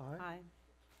 Aye. Hi.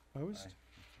 Opposed?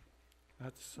 Aye.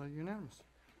 That's unanimous.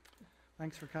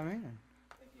 Thanks for coming, and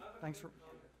thanks for,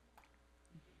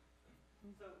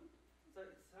 So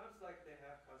it sounds like they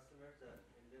have customers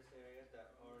in this area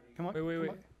that already. come on. Wait.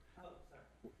 come on. Oh, sorry.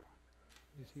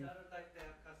 You It see- sounded like they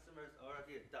have customers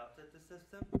already adopted the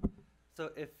system.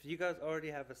 So if you guys already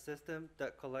have a system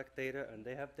that collect data and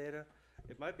they have data,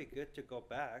 it might be good to go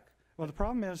back. Well, the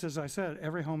problem is, as I said,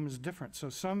 every home is different. So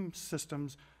some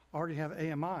systems already have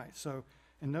AMI. So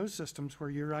in those systems where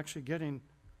you're actually getting,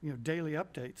 daily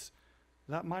updates,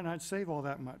 that might not save all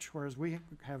that much, whereas we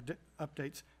have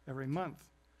updates every month.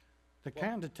 that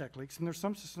can detect leaks, and there's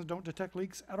some systems that don't detect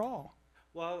leaks at all.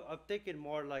 Well, I'm thinking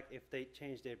more like if they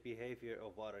change their behavior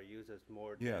of water users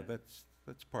more. Yeah, than-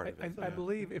 that's part of it. I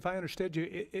believe, if I understood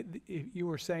you, if you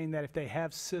were saying that if they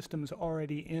have systems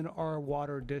already in our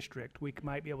water district, we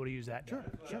might be able to use that data.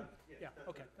 Sure. Yeah,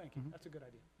 okay, thank you. That's a good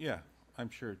idea. Yeah, I'm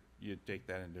sure you'd take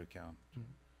that into account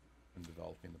in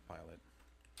developing the pilot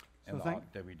and So the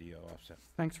thank- WDO offset.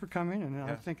 Thanks for coming, and I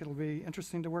Yeah. think it'll be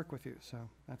interesting to work with you, so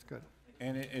that's good.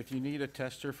 And if you need a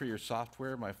tester for your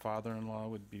software, my father-in-law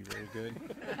would be very good.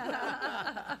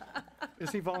 Is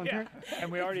he volunteering?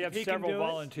 And we already have He can several do it.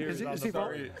 volunteers Is on he the vol-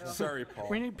 board. Sorry, Paul.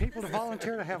 We need people to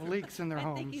volunteer to have leaks in their I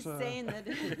homes. think he's saying that,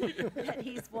 that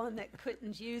he's one that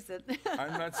couldn't use it.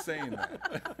 I'm not saying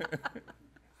that.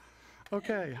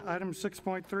 Okay, item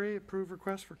 6.3, approve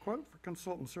request for quote for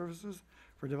consultant services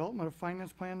for development of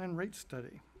finance plan and rate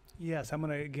study. Yes, I'm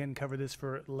going to again cover this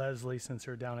for Leslie since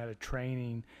they're down at a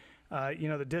training. You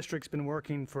know, the district's been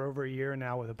working for over a year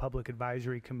now with a public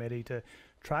advisory committee to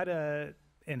try to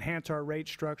enhance our rate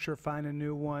structure, find a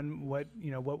new one, what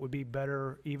would be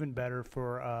better, even better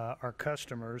for our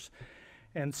customers.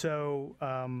 And so,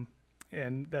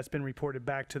 and that's been reported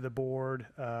back to the board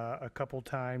a couple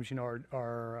times, you know,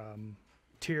 our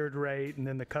tiered rate and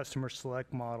then the customer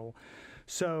select model.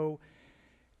 So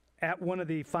at one of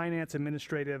the Finance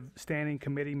Administrative Standing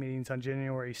Committee meetings on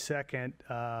January 2nd,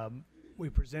 we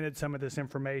presented some of this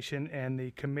information, and the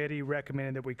committee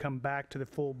recommended that we come back to the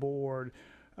full board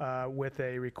with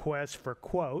a request for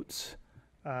quotes.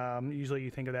 Usually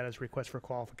you think of that as request for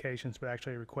qualifications, but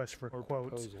actually a request for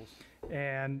quotes. Proposals.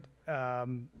 And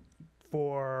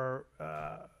for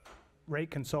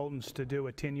rate consultants to do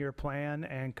a 10-year plan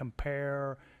and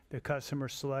compare the customer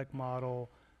select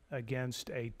model against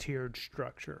a tiered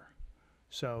structure.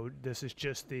 So this is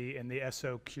just the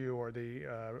SOQ or the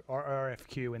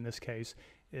RFQ in this case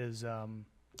is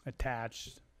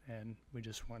attached, and we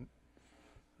just want,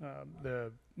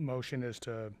 the motion is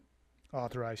to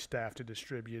authorize staff to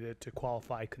distribute it to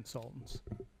qualified consultants.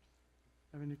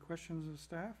 Have any questions of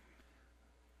staff?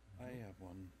 I have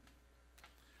one.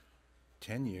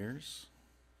 10 years?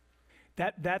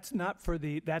 That's not for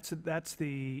the, that's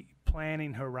the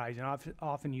planning horizon.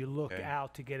 Often you look Okay.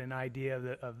 out to get an idea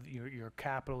of your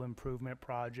capital improvement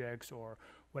projects or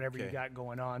whatever you Okay. got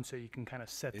going on, so you can kind of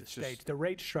set the It's stage. just- The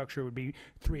rate structure would be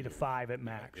 3 to 5 at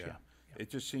max, yeah. It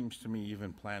just seems to me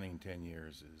even planning 10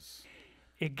 years is,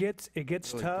 It gets Really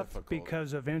tough difficult.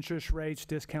 because of interest rates,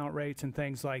 discount rates, and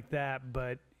things like that,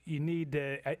 but you need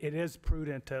to, it is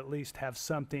prudent to at least have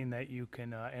something that you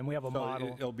can, and we have a so model.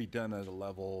 it'll be done at a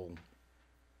level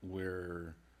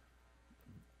where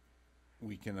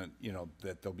we can,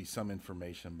 that there'll be some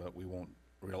information, but we won't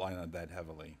rely on that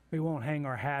heavily. We won't hang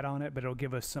our hat on it, but it'll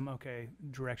give us some,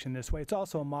 direction this way. It's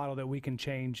also a model that we can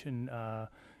change in,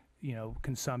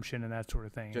 consumption and that sort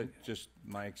of thing. Just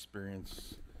my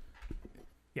experience.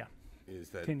 Yeah. Is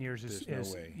that 10 years there's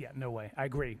no way. yeah, no way. I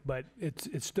agree, but it's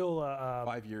still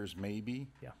 5 years maybe.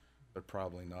 Yeah. But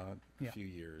probably not. Yeah. A few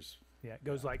years. Yeah, it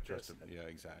goes like Just this. yeah,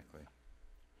 exactly.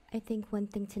 I think one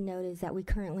thing to note is that we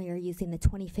currently are using the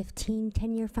 2015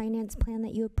 10-year finance plan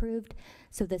that you approved,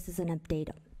 so this is an update.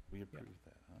 We approved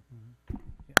that, huh?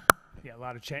 Yeah, a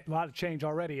lot of change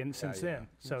already and since yeah. then.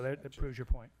 So that proves your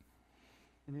point.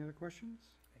 Any other questions?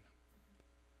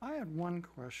 I had one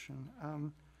question.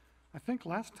 I think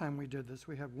last time we did this,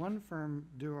 we had one firm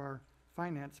do our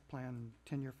finance plan,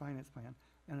 10-year finance plan,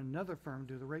 and another firm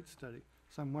do the rate study.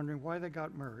 So I'm wondering why they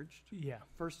got merged, Yeah.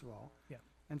 first of all. Yeah.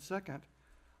 And second,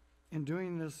 in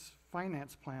doing this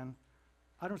finance plan,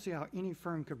 I don't see how any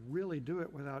firm could really do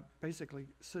it without basically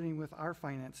sitting with our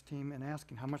finance team and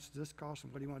asking, how much does this cost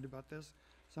and what do you want to do about this?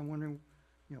 So I'm wondering,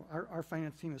 our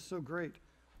finance team is so great,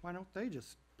 why don't they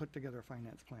just put together a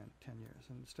finance plan 10 years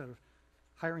instead of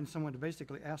hiring someone to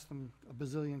basically ask them a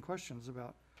bazillion questions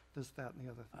about this, that, and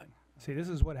the other thing? See, this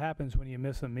is what happens when you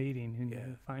miss a meeting and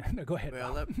you find, no, go ahead.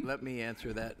 Well, Bob. let me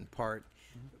answer that in part,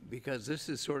 because this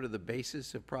is sort of the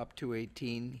basis of Prop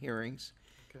 218 hearings.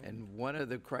 Okay. And one of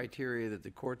the criteria that the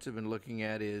courts have been looking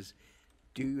at is,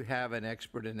 do you have an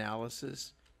expert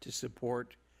analysis to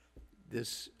support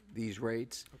these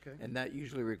rates? Okay. And that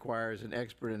usually requires an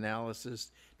expert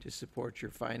analysis to support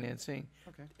your financing.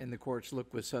 Okay. And the courts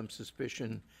look with some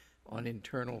suspicion on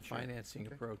internal financing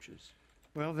Okay. approaches.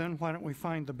 Well, then why don't we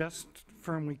find the best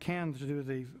firm we can to do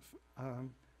the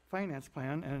finance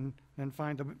plan and then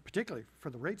find them, particularly for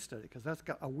the rate study, because that's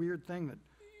got a weird thing that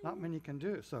not many can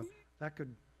do. So that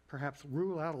could perhaps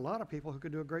rule out a lot of people who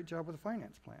could do a great job with a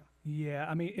finance plan. Yeah,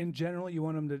 I mean, in general, you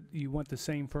want the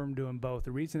same firm doing both.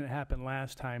 The reason it happened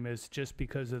last time is just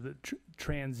because of the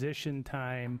transition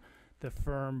time the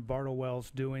firm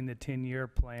Bartlewell's doing the 10-year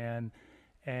plan,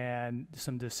 and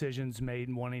some decisions made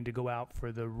in wanting to go out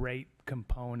for the rate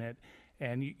component.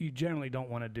 And you generally don't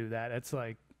want to do that. It's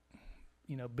like,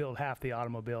 build half the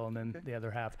automobile and then the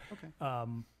other half.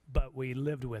 Okay. But we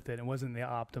lived with it. It wasn't the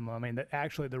optimum. I mean,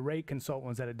 actually, the rate consultant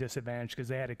was at a disadvantage because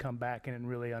they had to come back in and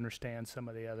really understand some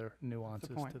of the other nuances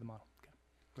point. to the model.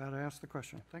 Glad I asked the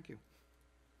question. Thank you.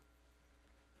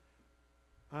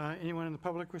 Anyone in the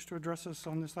public wish to address us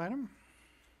on this item?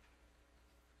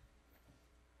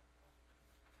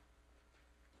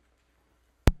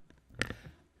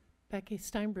 Becky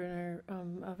Steinbrenner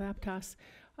of Aptos.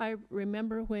 I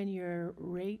remember when your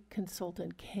rate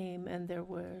consultant came and there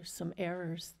were some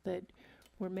errors that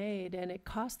were made, and it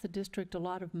cost the district a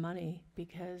lot of money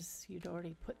because you'd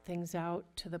already put things out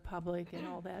to the public and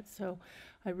all that. So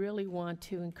I really want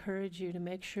to encourage you to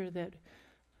make sure that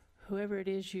whoever it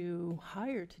is you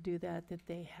hire to do that, that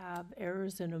they have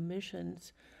errors and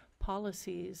omissions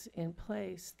policies in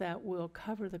place that will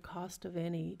cover the cost of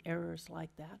any errors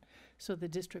like that. So the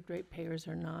district ratepayers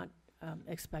are not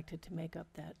expected to make up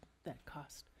that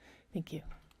cost. Thank you.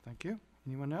 Thank you.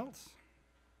 Anyone else?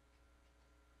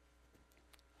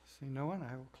 See no one,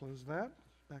 I will close that.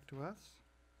 Back to us.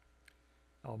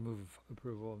 I'll move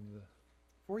approval of the,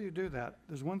 Before you do that,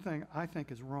 there's one thing I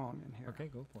think is wrong in here. okay,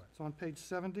 go for it. It's on page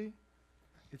 70.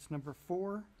 It's number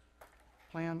 4,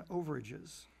 plan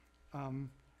overages. And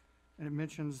it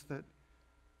mentions that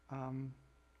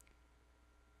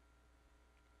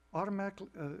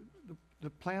the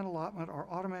plan allotment are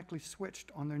automatically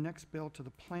switched on their next bill to the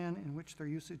plan in which their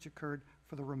usage occurred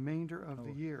for the remainder of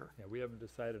the year. Yeah, we haven't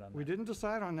decided on that. We didn't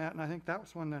decide on that, and I think that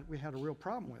was one that we had a real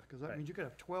problem with, because that Right. means you could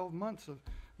have 12 months of,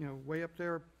 way up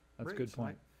there. That's a good rates, point.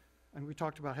 right? And we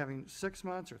talked about having 6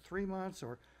 months or 3 months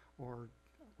or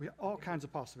all kinds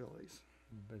of possibilities.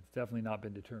 But it's definitely not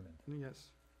been determined. Yes,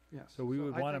 yes. So we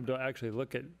would I want them think- to actually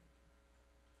look at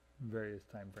various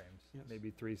timeframes, Yes.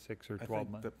 maybe 3, 6, or I 12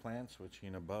 think months. the plan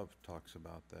switching above talks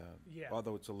about that. Yeah.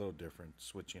 Although it's a little different,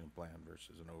 switching a plan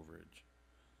versus an overage.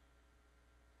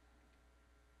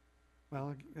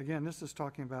 Well, again, this is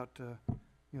talking about,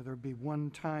 there'd be one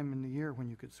time in the year when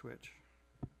you could switch.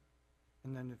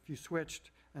 And then if you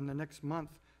switched and the next month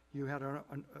you had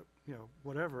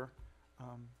whatever,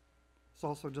 this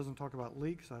also doesn't talk about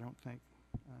leaks, I don't think.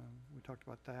 We talked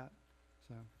about that.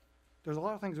 So there's a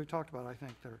lot of things we talked about, I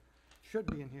think, that should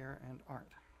be in here and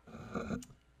aren't.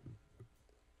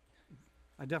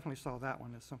 I definitely saw that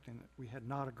one as something that we had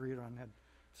not agreed on, had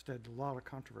instead a lot of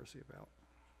controversy about.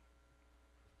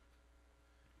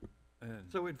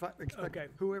 So we'd expect Okay.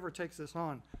 whoever takes this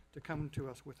on to come to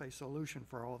us with a solution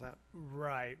for all that.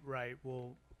 Right.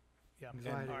 Well, yeah. All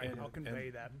Anxiety. right, I'll And- convey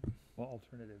and- that. Well,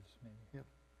 alternatives, maybe.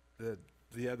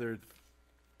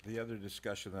 The other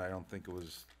discussion that I don't think it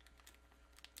was,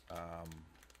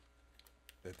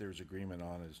 that there's agreement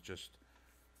on is just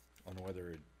on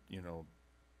whether,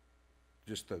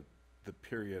 just the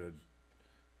period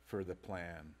for the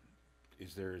plan.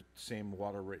 Is there same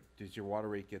water rate, does your water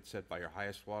rate get set by your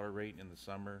highest water rate in the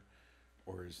summer?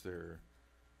 Or is there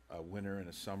a winter and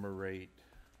a summer rate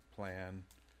plan?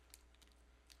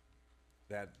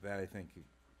 That I think,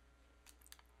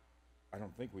 I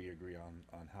don't think we agree on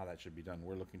how that should be done.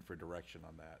 We're looking for direction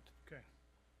on that. Okay.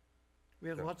 We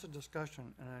had So- lots of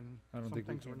discussion, and I don't some think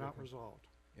we things were came not to a- resolved.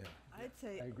 Yeah. I'd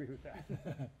say, I agree with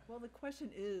that. well, the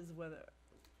question is whether,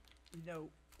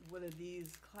 whether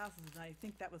these classes, and I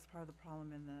think that was part of the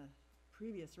problem in the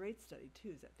previous rate study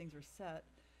too, is that things were set,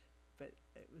 but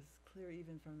it was clear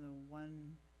even from the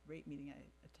one rate meeting I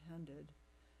attended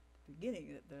at the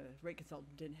beginning that the rate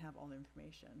consultant didn't have all the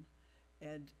information.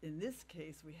 And in this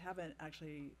case, we haven't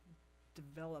actually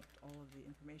developed all of the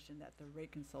information that the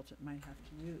rate consultant might have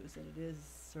to use, and it is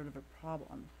sort of a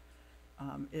problem.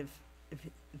 If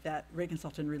that rate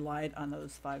consultant relied on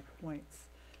those 5 points.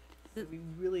 So we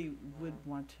really would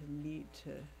want to meet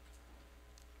to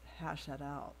hash that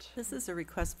out. This is a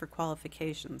request for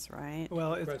qualifications, right?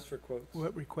 Well, it's Request for quotes.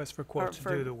 request for quotes to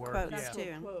for do the work. quotes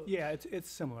Yeah. too. Quote. Yeah, it's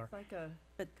similar. It's like a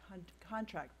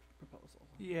contract proposal.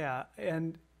 Yeah,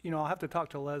 and, I'll have to talk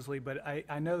to Leslie, but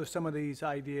I know some of these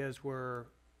ideas were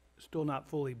still not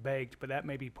fully baked, but that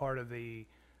may be part of the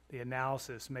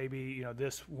analysis. Maybe,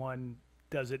 this one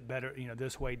does it better,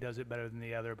 this way does it better than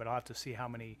the other, but I'll have to see how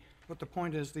many. But the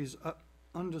point is, these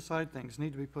undecided things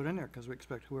need to be put in there, because we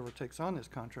expect whoever takes on this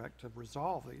contract to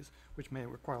resolve these, which may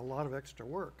require a lot of extra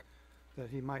work that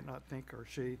he might not think or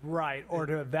she. Right, or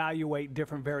to evaluate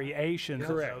different variations of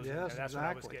Correct. those. Yes, That's what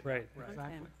I was exactly. getting Right. at.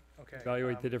 Exactly. Okay.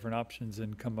 Evaluate the different options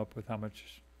and come up with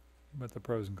what the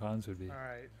pros and cons would be. All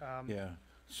right. Yeah,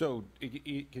 So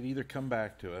it can either come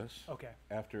back to us. Okay.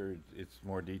 After it's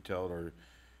more detailed, or,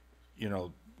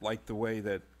 like the way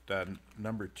that,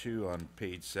 number 2 on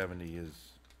page 70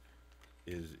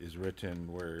 is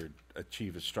written, where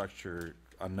achieve a structure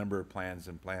on number of plans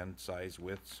and plan size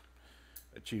widths,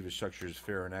 achieve a structure is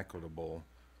fair and equitable,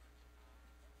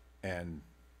 and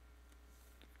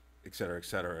et cetera, et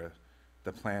cetera.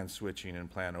 The plan switching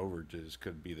and plan overages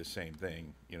could be the same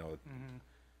thing,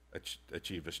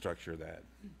 achieve a structure that.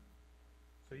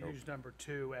 So you use number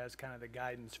 2 as kind of the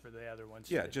guidance for the other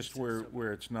ones. Yeah, just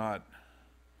where it's not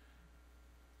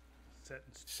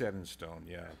set in stone,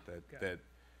 yeah, Okay. that,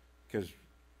 because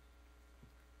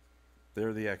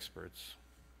they're the experts.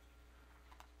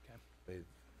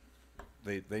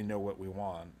 They know what we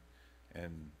want,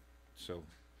 and so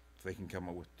they can come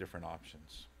up with different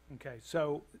options. Okay,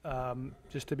 so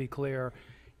just to be clear,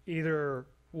 either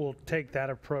we'll take that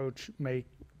approach, make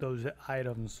those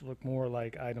items look more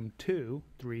like item 2,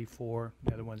 3, 4,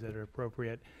 the other ones that are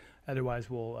appropriate. Otherwise,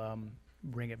 we'll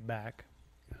bring it back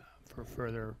for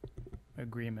further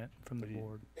agreement from the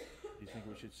board. Do you think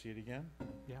we should see it again?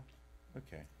 Yeah,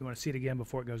 Okay. You want to see it again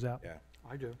before it goes out? Yeah.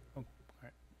 I do. Oh, all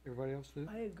right. Everybody else do?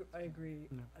 I agree.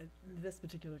 No. In this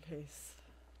particular case,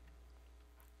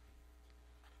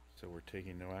 So we're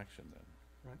taking no action then.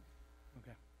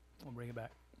 Okay, we'll bring it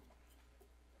back.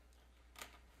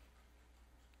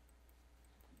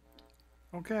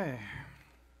 Okay.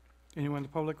 Anyone in the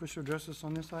public wish to address us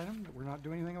on this item that we're not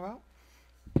doing anything about?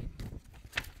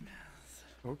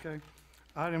 Okay.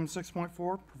 Item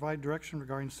 6.4, provide direction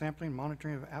regarding sampling and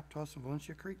monitoring of Aptos and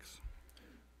Valencia creeks.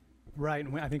 Right,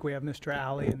 and I think we have Mr.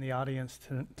 Alley in the audience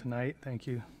tonight. Thank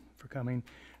you for coming.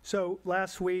 So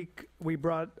last week, we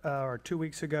brought, or 2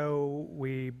 weeks ago,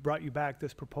 we brought you back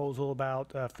this proposal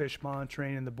about fish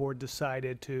monitoring, and the board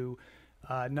decided to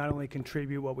not only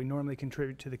contribute what we normally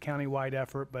contribute to the countywide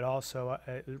effort, but also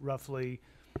roughly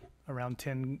around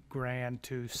 10 grand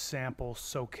to sample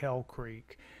Soquel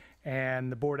Creek.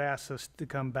 And the board asked us to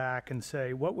come back and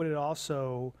say, what would it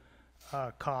also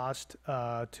cost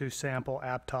to sample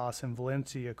Aptos and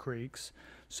Valencia creeks?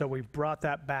 So we've brought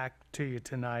that back to you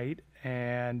tonight,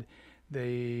 and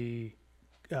the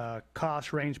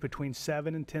costs range between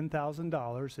 $7,000 and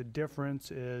 $10,000. The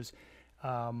difference is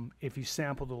if you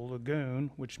sample the lagoon,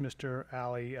 which Mr.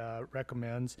 Alley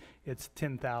recommends, it's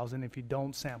 $10,000. If you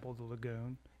don't sample the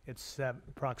lagoon, it's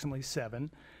approximately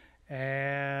 $7,000.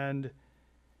 And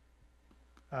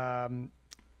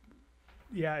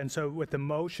yeah, and so what the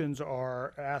motions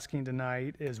are asking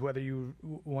tonight is whether you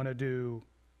want to do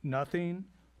nothing,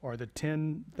 or the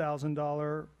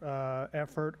 $10,000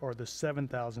 effort, or the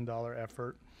 $7,000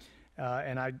 effort.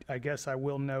 And I guess I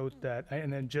will note that,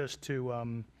 and then just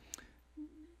to,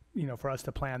 for us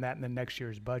to plan that in the next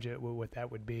year's budget, what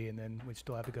that would be, and then we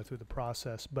still have to go through the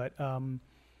process. But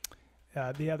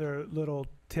the other little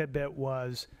tidbit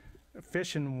was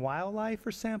Fish and Wildlife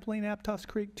are sampling Aptos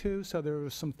Creek too, so there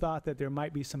was some thought that there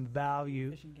might be some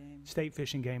value. Fish and Game. State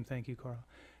Fish and Game, thank you, Carl.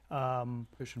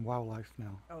 Fish and Wildlife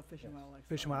now. Oh, Fish and Wildlife.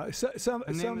 Fish and Wildlife.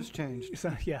 The name has changed.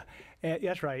 Yeah,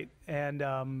 that's right.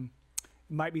 And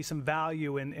might be some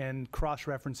value in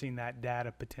cross-referencing that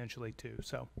data potentially too.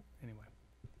 So anyway,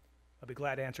 I'll be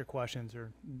glad to answer questions,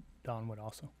 or Don would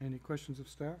also. Any questions of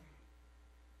staff?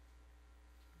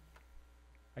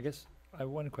 I guess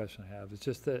one question I have is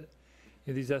just that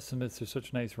these estimates are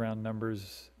such nice round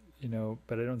numbers,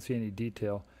 but I don't see any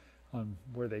detail on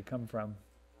where they come from.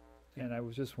 And I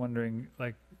was just wondering,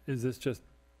 is this just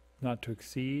not to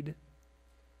exceed,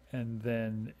 and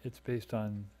then it's based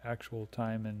on actual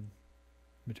time and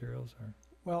materials, or?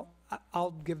 Well,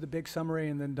 I'll give the big summary,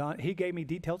 and then Don, he gave me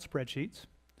detailed spreadsheets,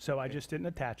 so I just didn't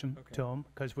attach them to him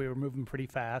because we were moving pretty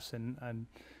fast,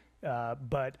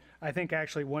 but I think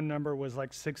actually one number was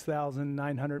like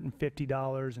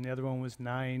 $6,950, and the other one was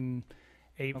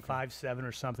 $9,857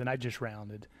 or something. I just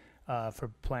rounded for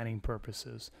planning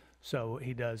purposes. So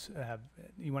he does have.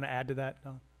 You want to add to that,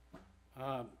 Don?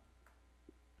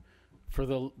 For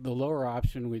the lower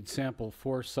option, we'd sample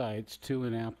 4 sites, 2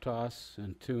 in Aptos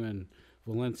and 2 in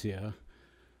Valencia,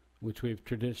 which we've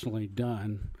traditionally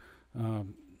done.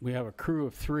 We have a crew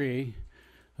of 3.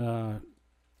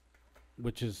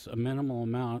 Which is a minimal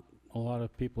amount. A lot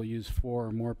of people use 4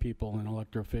 or more people in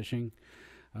electrofishing.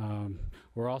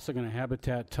 We're also going to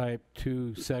habitat type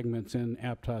 2 segments in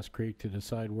Aptos Creek to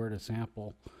decide where to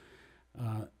sample.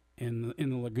 In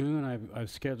the lagoon, I've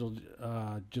scheduled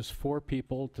just 4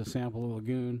 people to sample the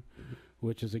lagoon,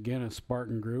 which is again a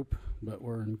Spartan group, but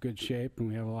we're in good shape and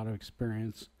we have a lot of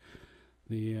experience.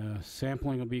 The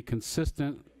sampling will be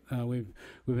consistent. We've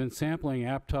been sampling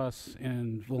Aptos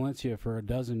and Valencia for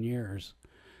 12 years.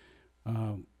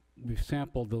 We've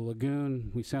sampled the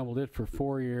lagoon. We sampled it for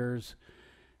 4 years,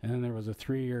 and then there was a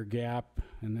 3-year gap,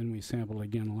 and then we sampled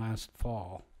again last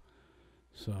fall.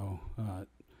 So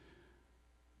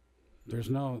there's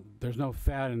no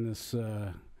fat in this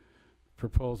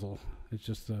proposal. It's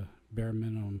just the bare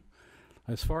minimum.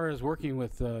 As far as working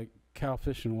with Cal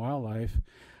Fish and Wildlife,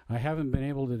 I haven't been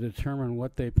able to determine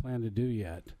what they plan to do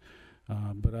yet,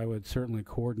 but I would certainly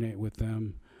coordinate with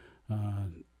them,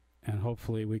 and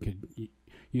hopefully we could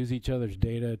use each other's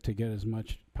data to get as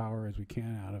much power as we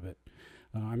can out of it.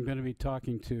 I'm going to be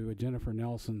talking to Jennifer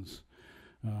Nelson's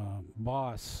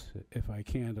boss, if I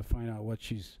can, to find out what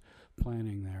she's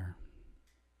planning there.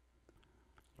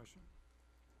 Question?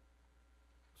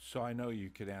 So I know you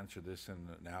could answer this in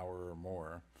an hour or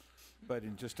more, but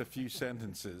in just a few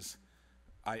sentences,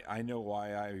 I know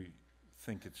why I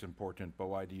think it's important, but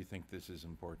why do you think this is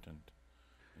important?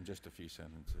 In just a few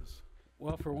sentences.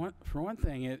 Well, for one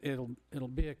thing, it'll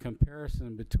be a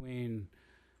comparison between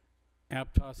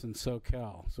Aptos and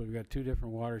Soquel. So we've got 2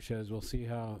 different watersheds. We'll see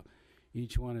how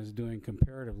each one is doing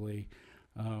comparatively.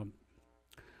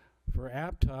 For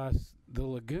Aptos, the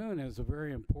lagoon is a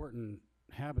very important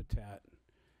habitat,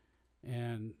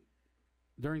 and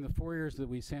during the 4 years that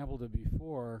we sampled it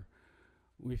before,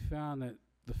 we found that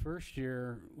the first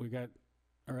year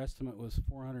our estimate was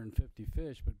 450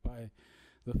 fish, but by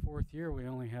the 4th year we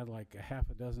only had like a half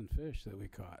a dozen fish that we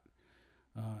caught.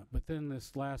 But then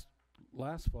this last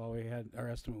fall our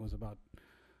estimate was about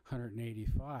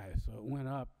 185, so it went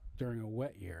up during a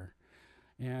wet year.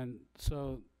 And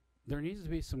so there needs to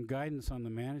be some guidance on the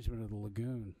management of the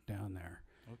lagoon down there.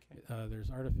 Okay. There's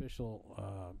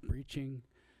artificial breaching,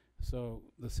 so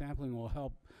the sampling will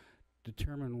help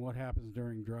determine what happens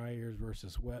during dry years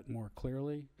versus wet more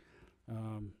clearly.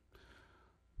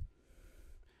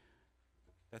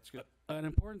 That's good. An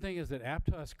important thing is that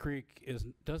Aptos Creek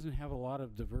doesn't have a lot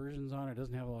of diversions on it,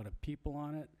 doesn't have a lot of people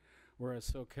on it, whereas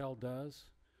Soquel does.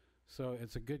 So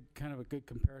it's a good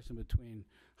comparison between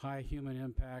high human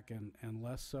impact and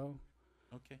less so.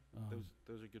 Okay,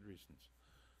 those are good reasons.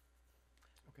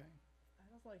 Okay.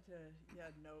 I'd also like to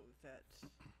note that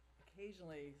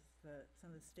occasionally some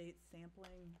of the state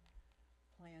sampling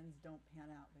plans don't pan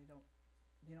out. They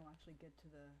don't actually get to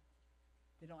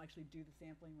they don't actually do the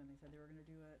sampling when they said they were going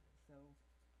to do it. So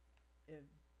if,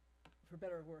 for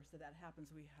better or worse, that happens,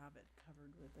 we have it covered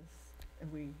with this,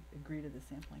 and we agree to the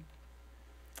sampling.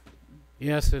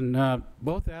 Yes, and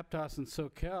both Aptos and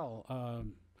Soquel,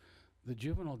 the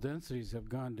juvenile densities have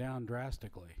gone down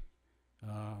drastically.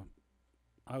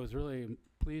 I was really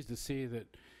pleased to see that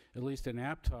at least in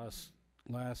Aptos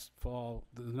last fall,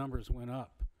 the numbers went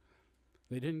up.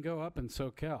 They didn't go up in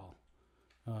Soquel,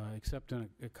 except in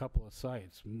a couple of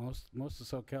sites. Most of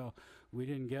Soquel, we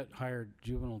didn't get higher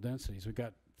juvenile densities. We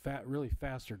got really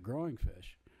faster growing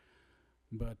fish.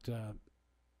 But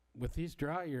with these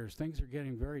drought years, things are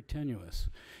getting very tenuous.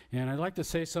 And I'd like to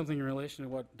say something in relation to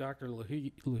what Dr.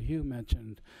 LaHue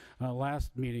mentioned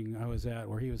last meeting I was at,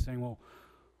 where he was saying, well,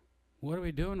 what are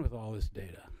we doing with all this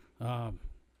data?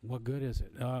 What good is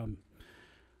it?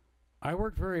 I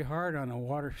worked very hard on a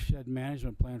watershed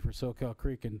management plan for Soquel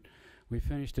Creek, and we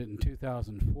finished it in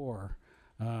 2004.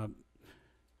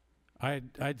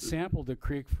 I'd sampled the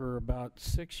creek for about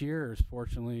 6 years,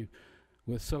 fortunately,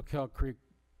 with Soquel Creek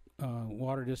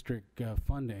Water District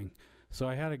funding. So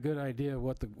I had a good idea of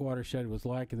what the watershed was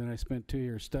like, and then I spent 2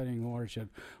 years studying the watershed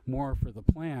more for the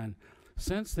plan.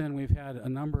 Since then, we've had a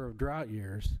number of drought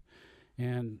years,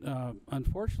 and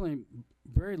unfortunately,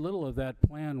 very little of that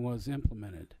plan was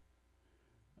implemented.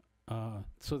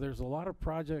 So there's a lot of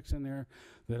projects in there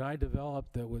that I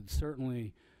developed that would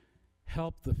certainly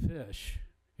help the fish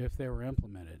if they were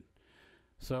implemented.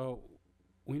 So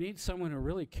we need someone who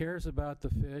really cares about the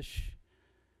fish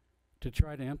to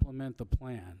try to implement the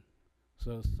plan.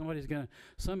 So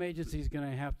some agency's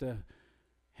gonna have to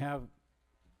have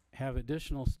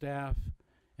additional staff,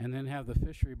 and then have the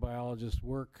fishery biologists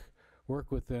work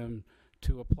with them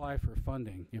to apply for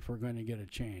funding if we're going to get a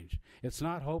change. It's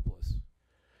not hopeless.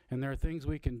 And there are things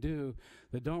we can do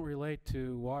that don't relate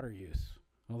to water use.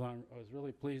 Although I was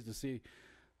really pleased to see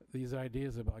these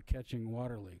ideas about catching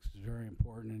water leaks. It's very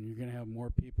important, and you're going to have more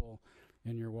people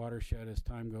in your watershed as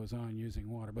time goes on using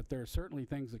water. But there are certainly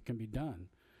things that can be done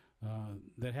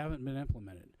that haven't been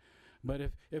implemented. But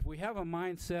if we have a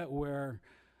mindset where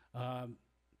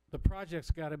the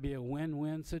project's got to be a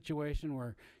win-win situation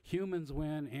where humans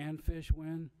win and fish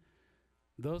win,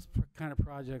 those kind of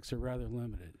projects are rather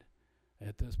limited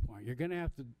at this point. You're gonna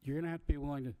have to be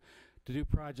willing to do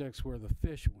projects where the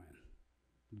fish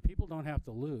win. People don't have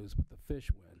to lose, but the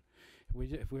fish win.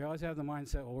 If we always have the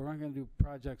mindset, well, we're not going to do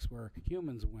projects where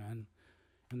humans win,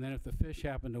 and then if the fish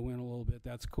happen to win a little bit,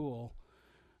 that's cool,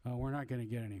 we're not going to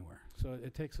get anywhere. So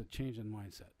it takes a change in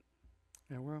mindset.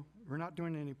 Yeah, well, we're not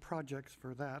doing any projects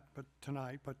for that, but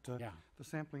tonight, but Yeah. the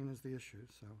sampling is the issue,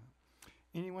 so.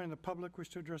 Anyone in the public wish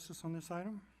to address us on this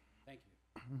item? Thank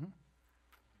you. Mhm.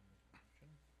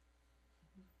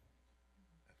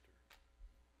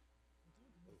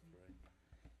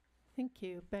 Thank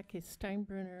you, Becky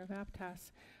Steinbruner of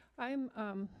Aptos.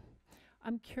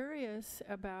 I'm curious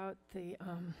about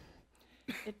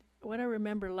what I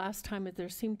remember last time is there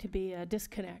seemed to be a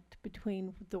disconnect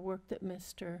between the work that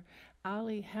Mr.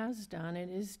 Ali has done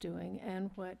and is doing and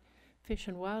what Fish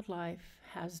and Wildlife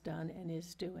has done and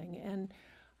is doing. And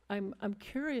I'm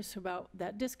curious about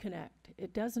that disconnect.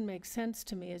 It doesn't make sense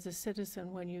to me as a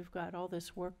citizen when you've got all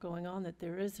this work going on that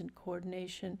there isn't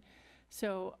coordination.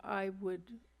 So I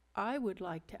would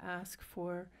like to ask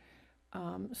for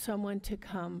someone to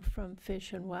come from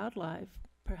Fish and Wildlife,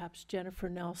 perhaps Jennifer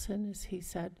Nelson, as he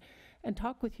said, and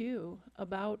talk with you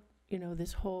about,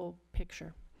 this whole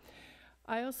picture.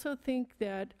 I also think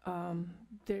that,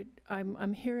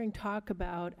 I'm hearing talk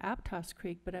about Aptos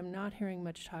Creek, but I'm not hearing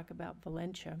much talk about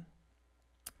Valencia.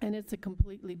 And it's a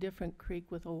completely different creek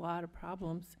with a lot of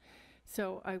problems.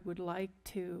 So I would like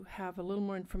to have a little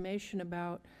more information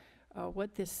about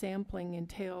what this sampling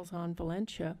entails on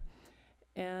Valencia.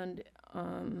 And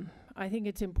I think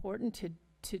it's important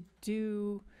to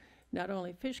do not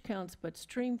only fish counts, but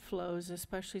stream flows,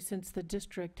 especially since the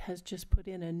district has just put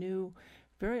in a new,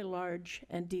 very large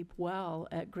and deep well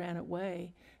at Granite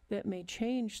Way that may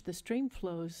change the stream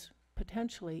flows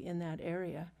potentially in that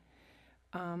area.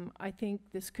 I think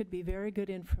this could be very good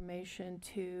information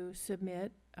to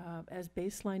submit as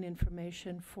baseline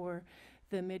information for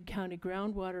the Mid-County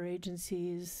Groundwater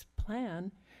Agency's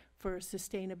plan for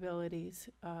sustainability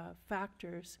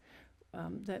factors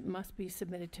that must be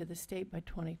submitted to the state by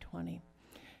 2020.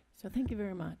 So thank you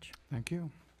very much. Thank you.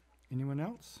 Anyone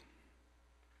else?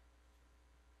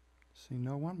 See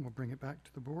no one, we'll bring it back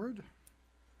to the board.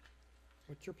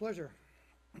 What's your pleasure?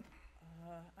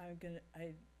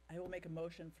 I will make a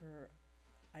motion for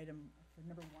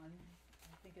number 1.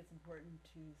 I think it's important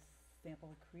to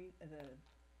sample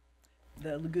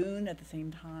the lagoon at the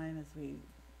same time as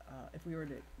if we were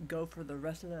to go for the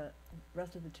rest of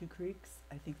the 2 creeks.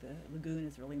 I think the lagoon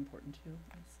is really important too.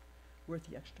 It's worth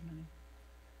the extra money.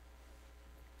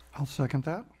 I'll second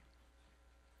that.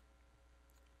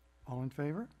 All in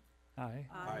favor? Aye.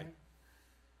 Aye.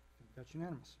 That's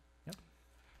unanimous. Yep.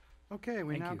 Okay,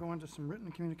 we Thank now you. go on to some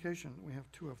written communication. We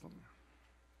have 2 of them.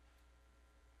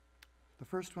 The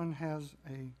first one has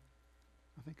I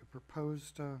think a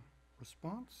proposed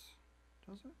response,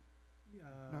 does it?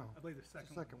 No. I believe the It's the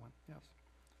second second one, yes.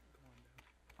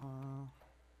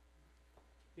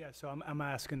 Yeah, so I'm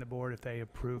asking the board if they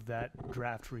approve that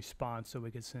draft response so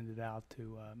we could send it out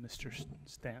to Mr.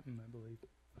 Stanton, I believe.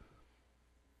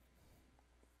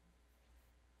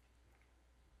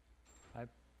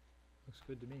 Looks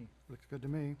good to me. Looks good to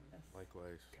me.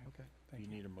 Likewise. Okay, Do thank you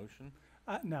you. need a motion?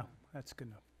 No, that's good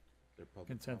enough. Their public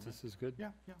Consensus is good? Yeah,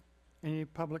 yeah. Any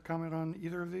public comment on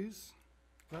either of these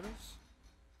letters?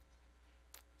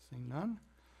 Seeing none?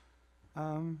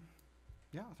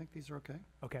 Yeah, I think these are okay.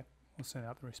 Okay, we'll send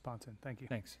out the response in. Thank you.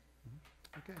 Thanks.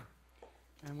 Okay.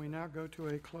 And we now go to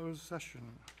a closed session.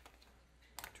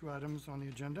 2 items on the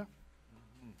agenda.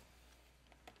 Mhm.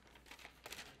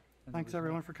 And Thanks, there was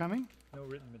everyone, for coming. no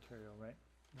written material, right?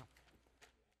 No.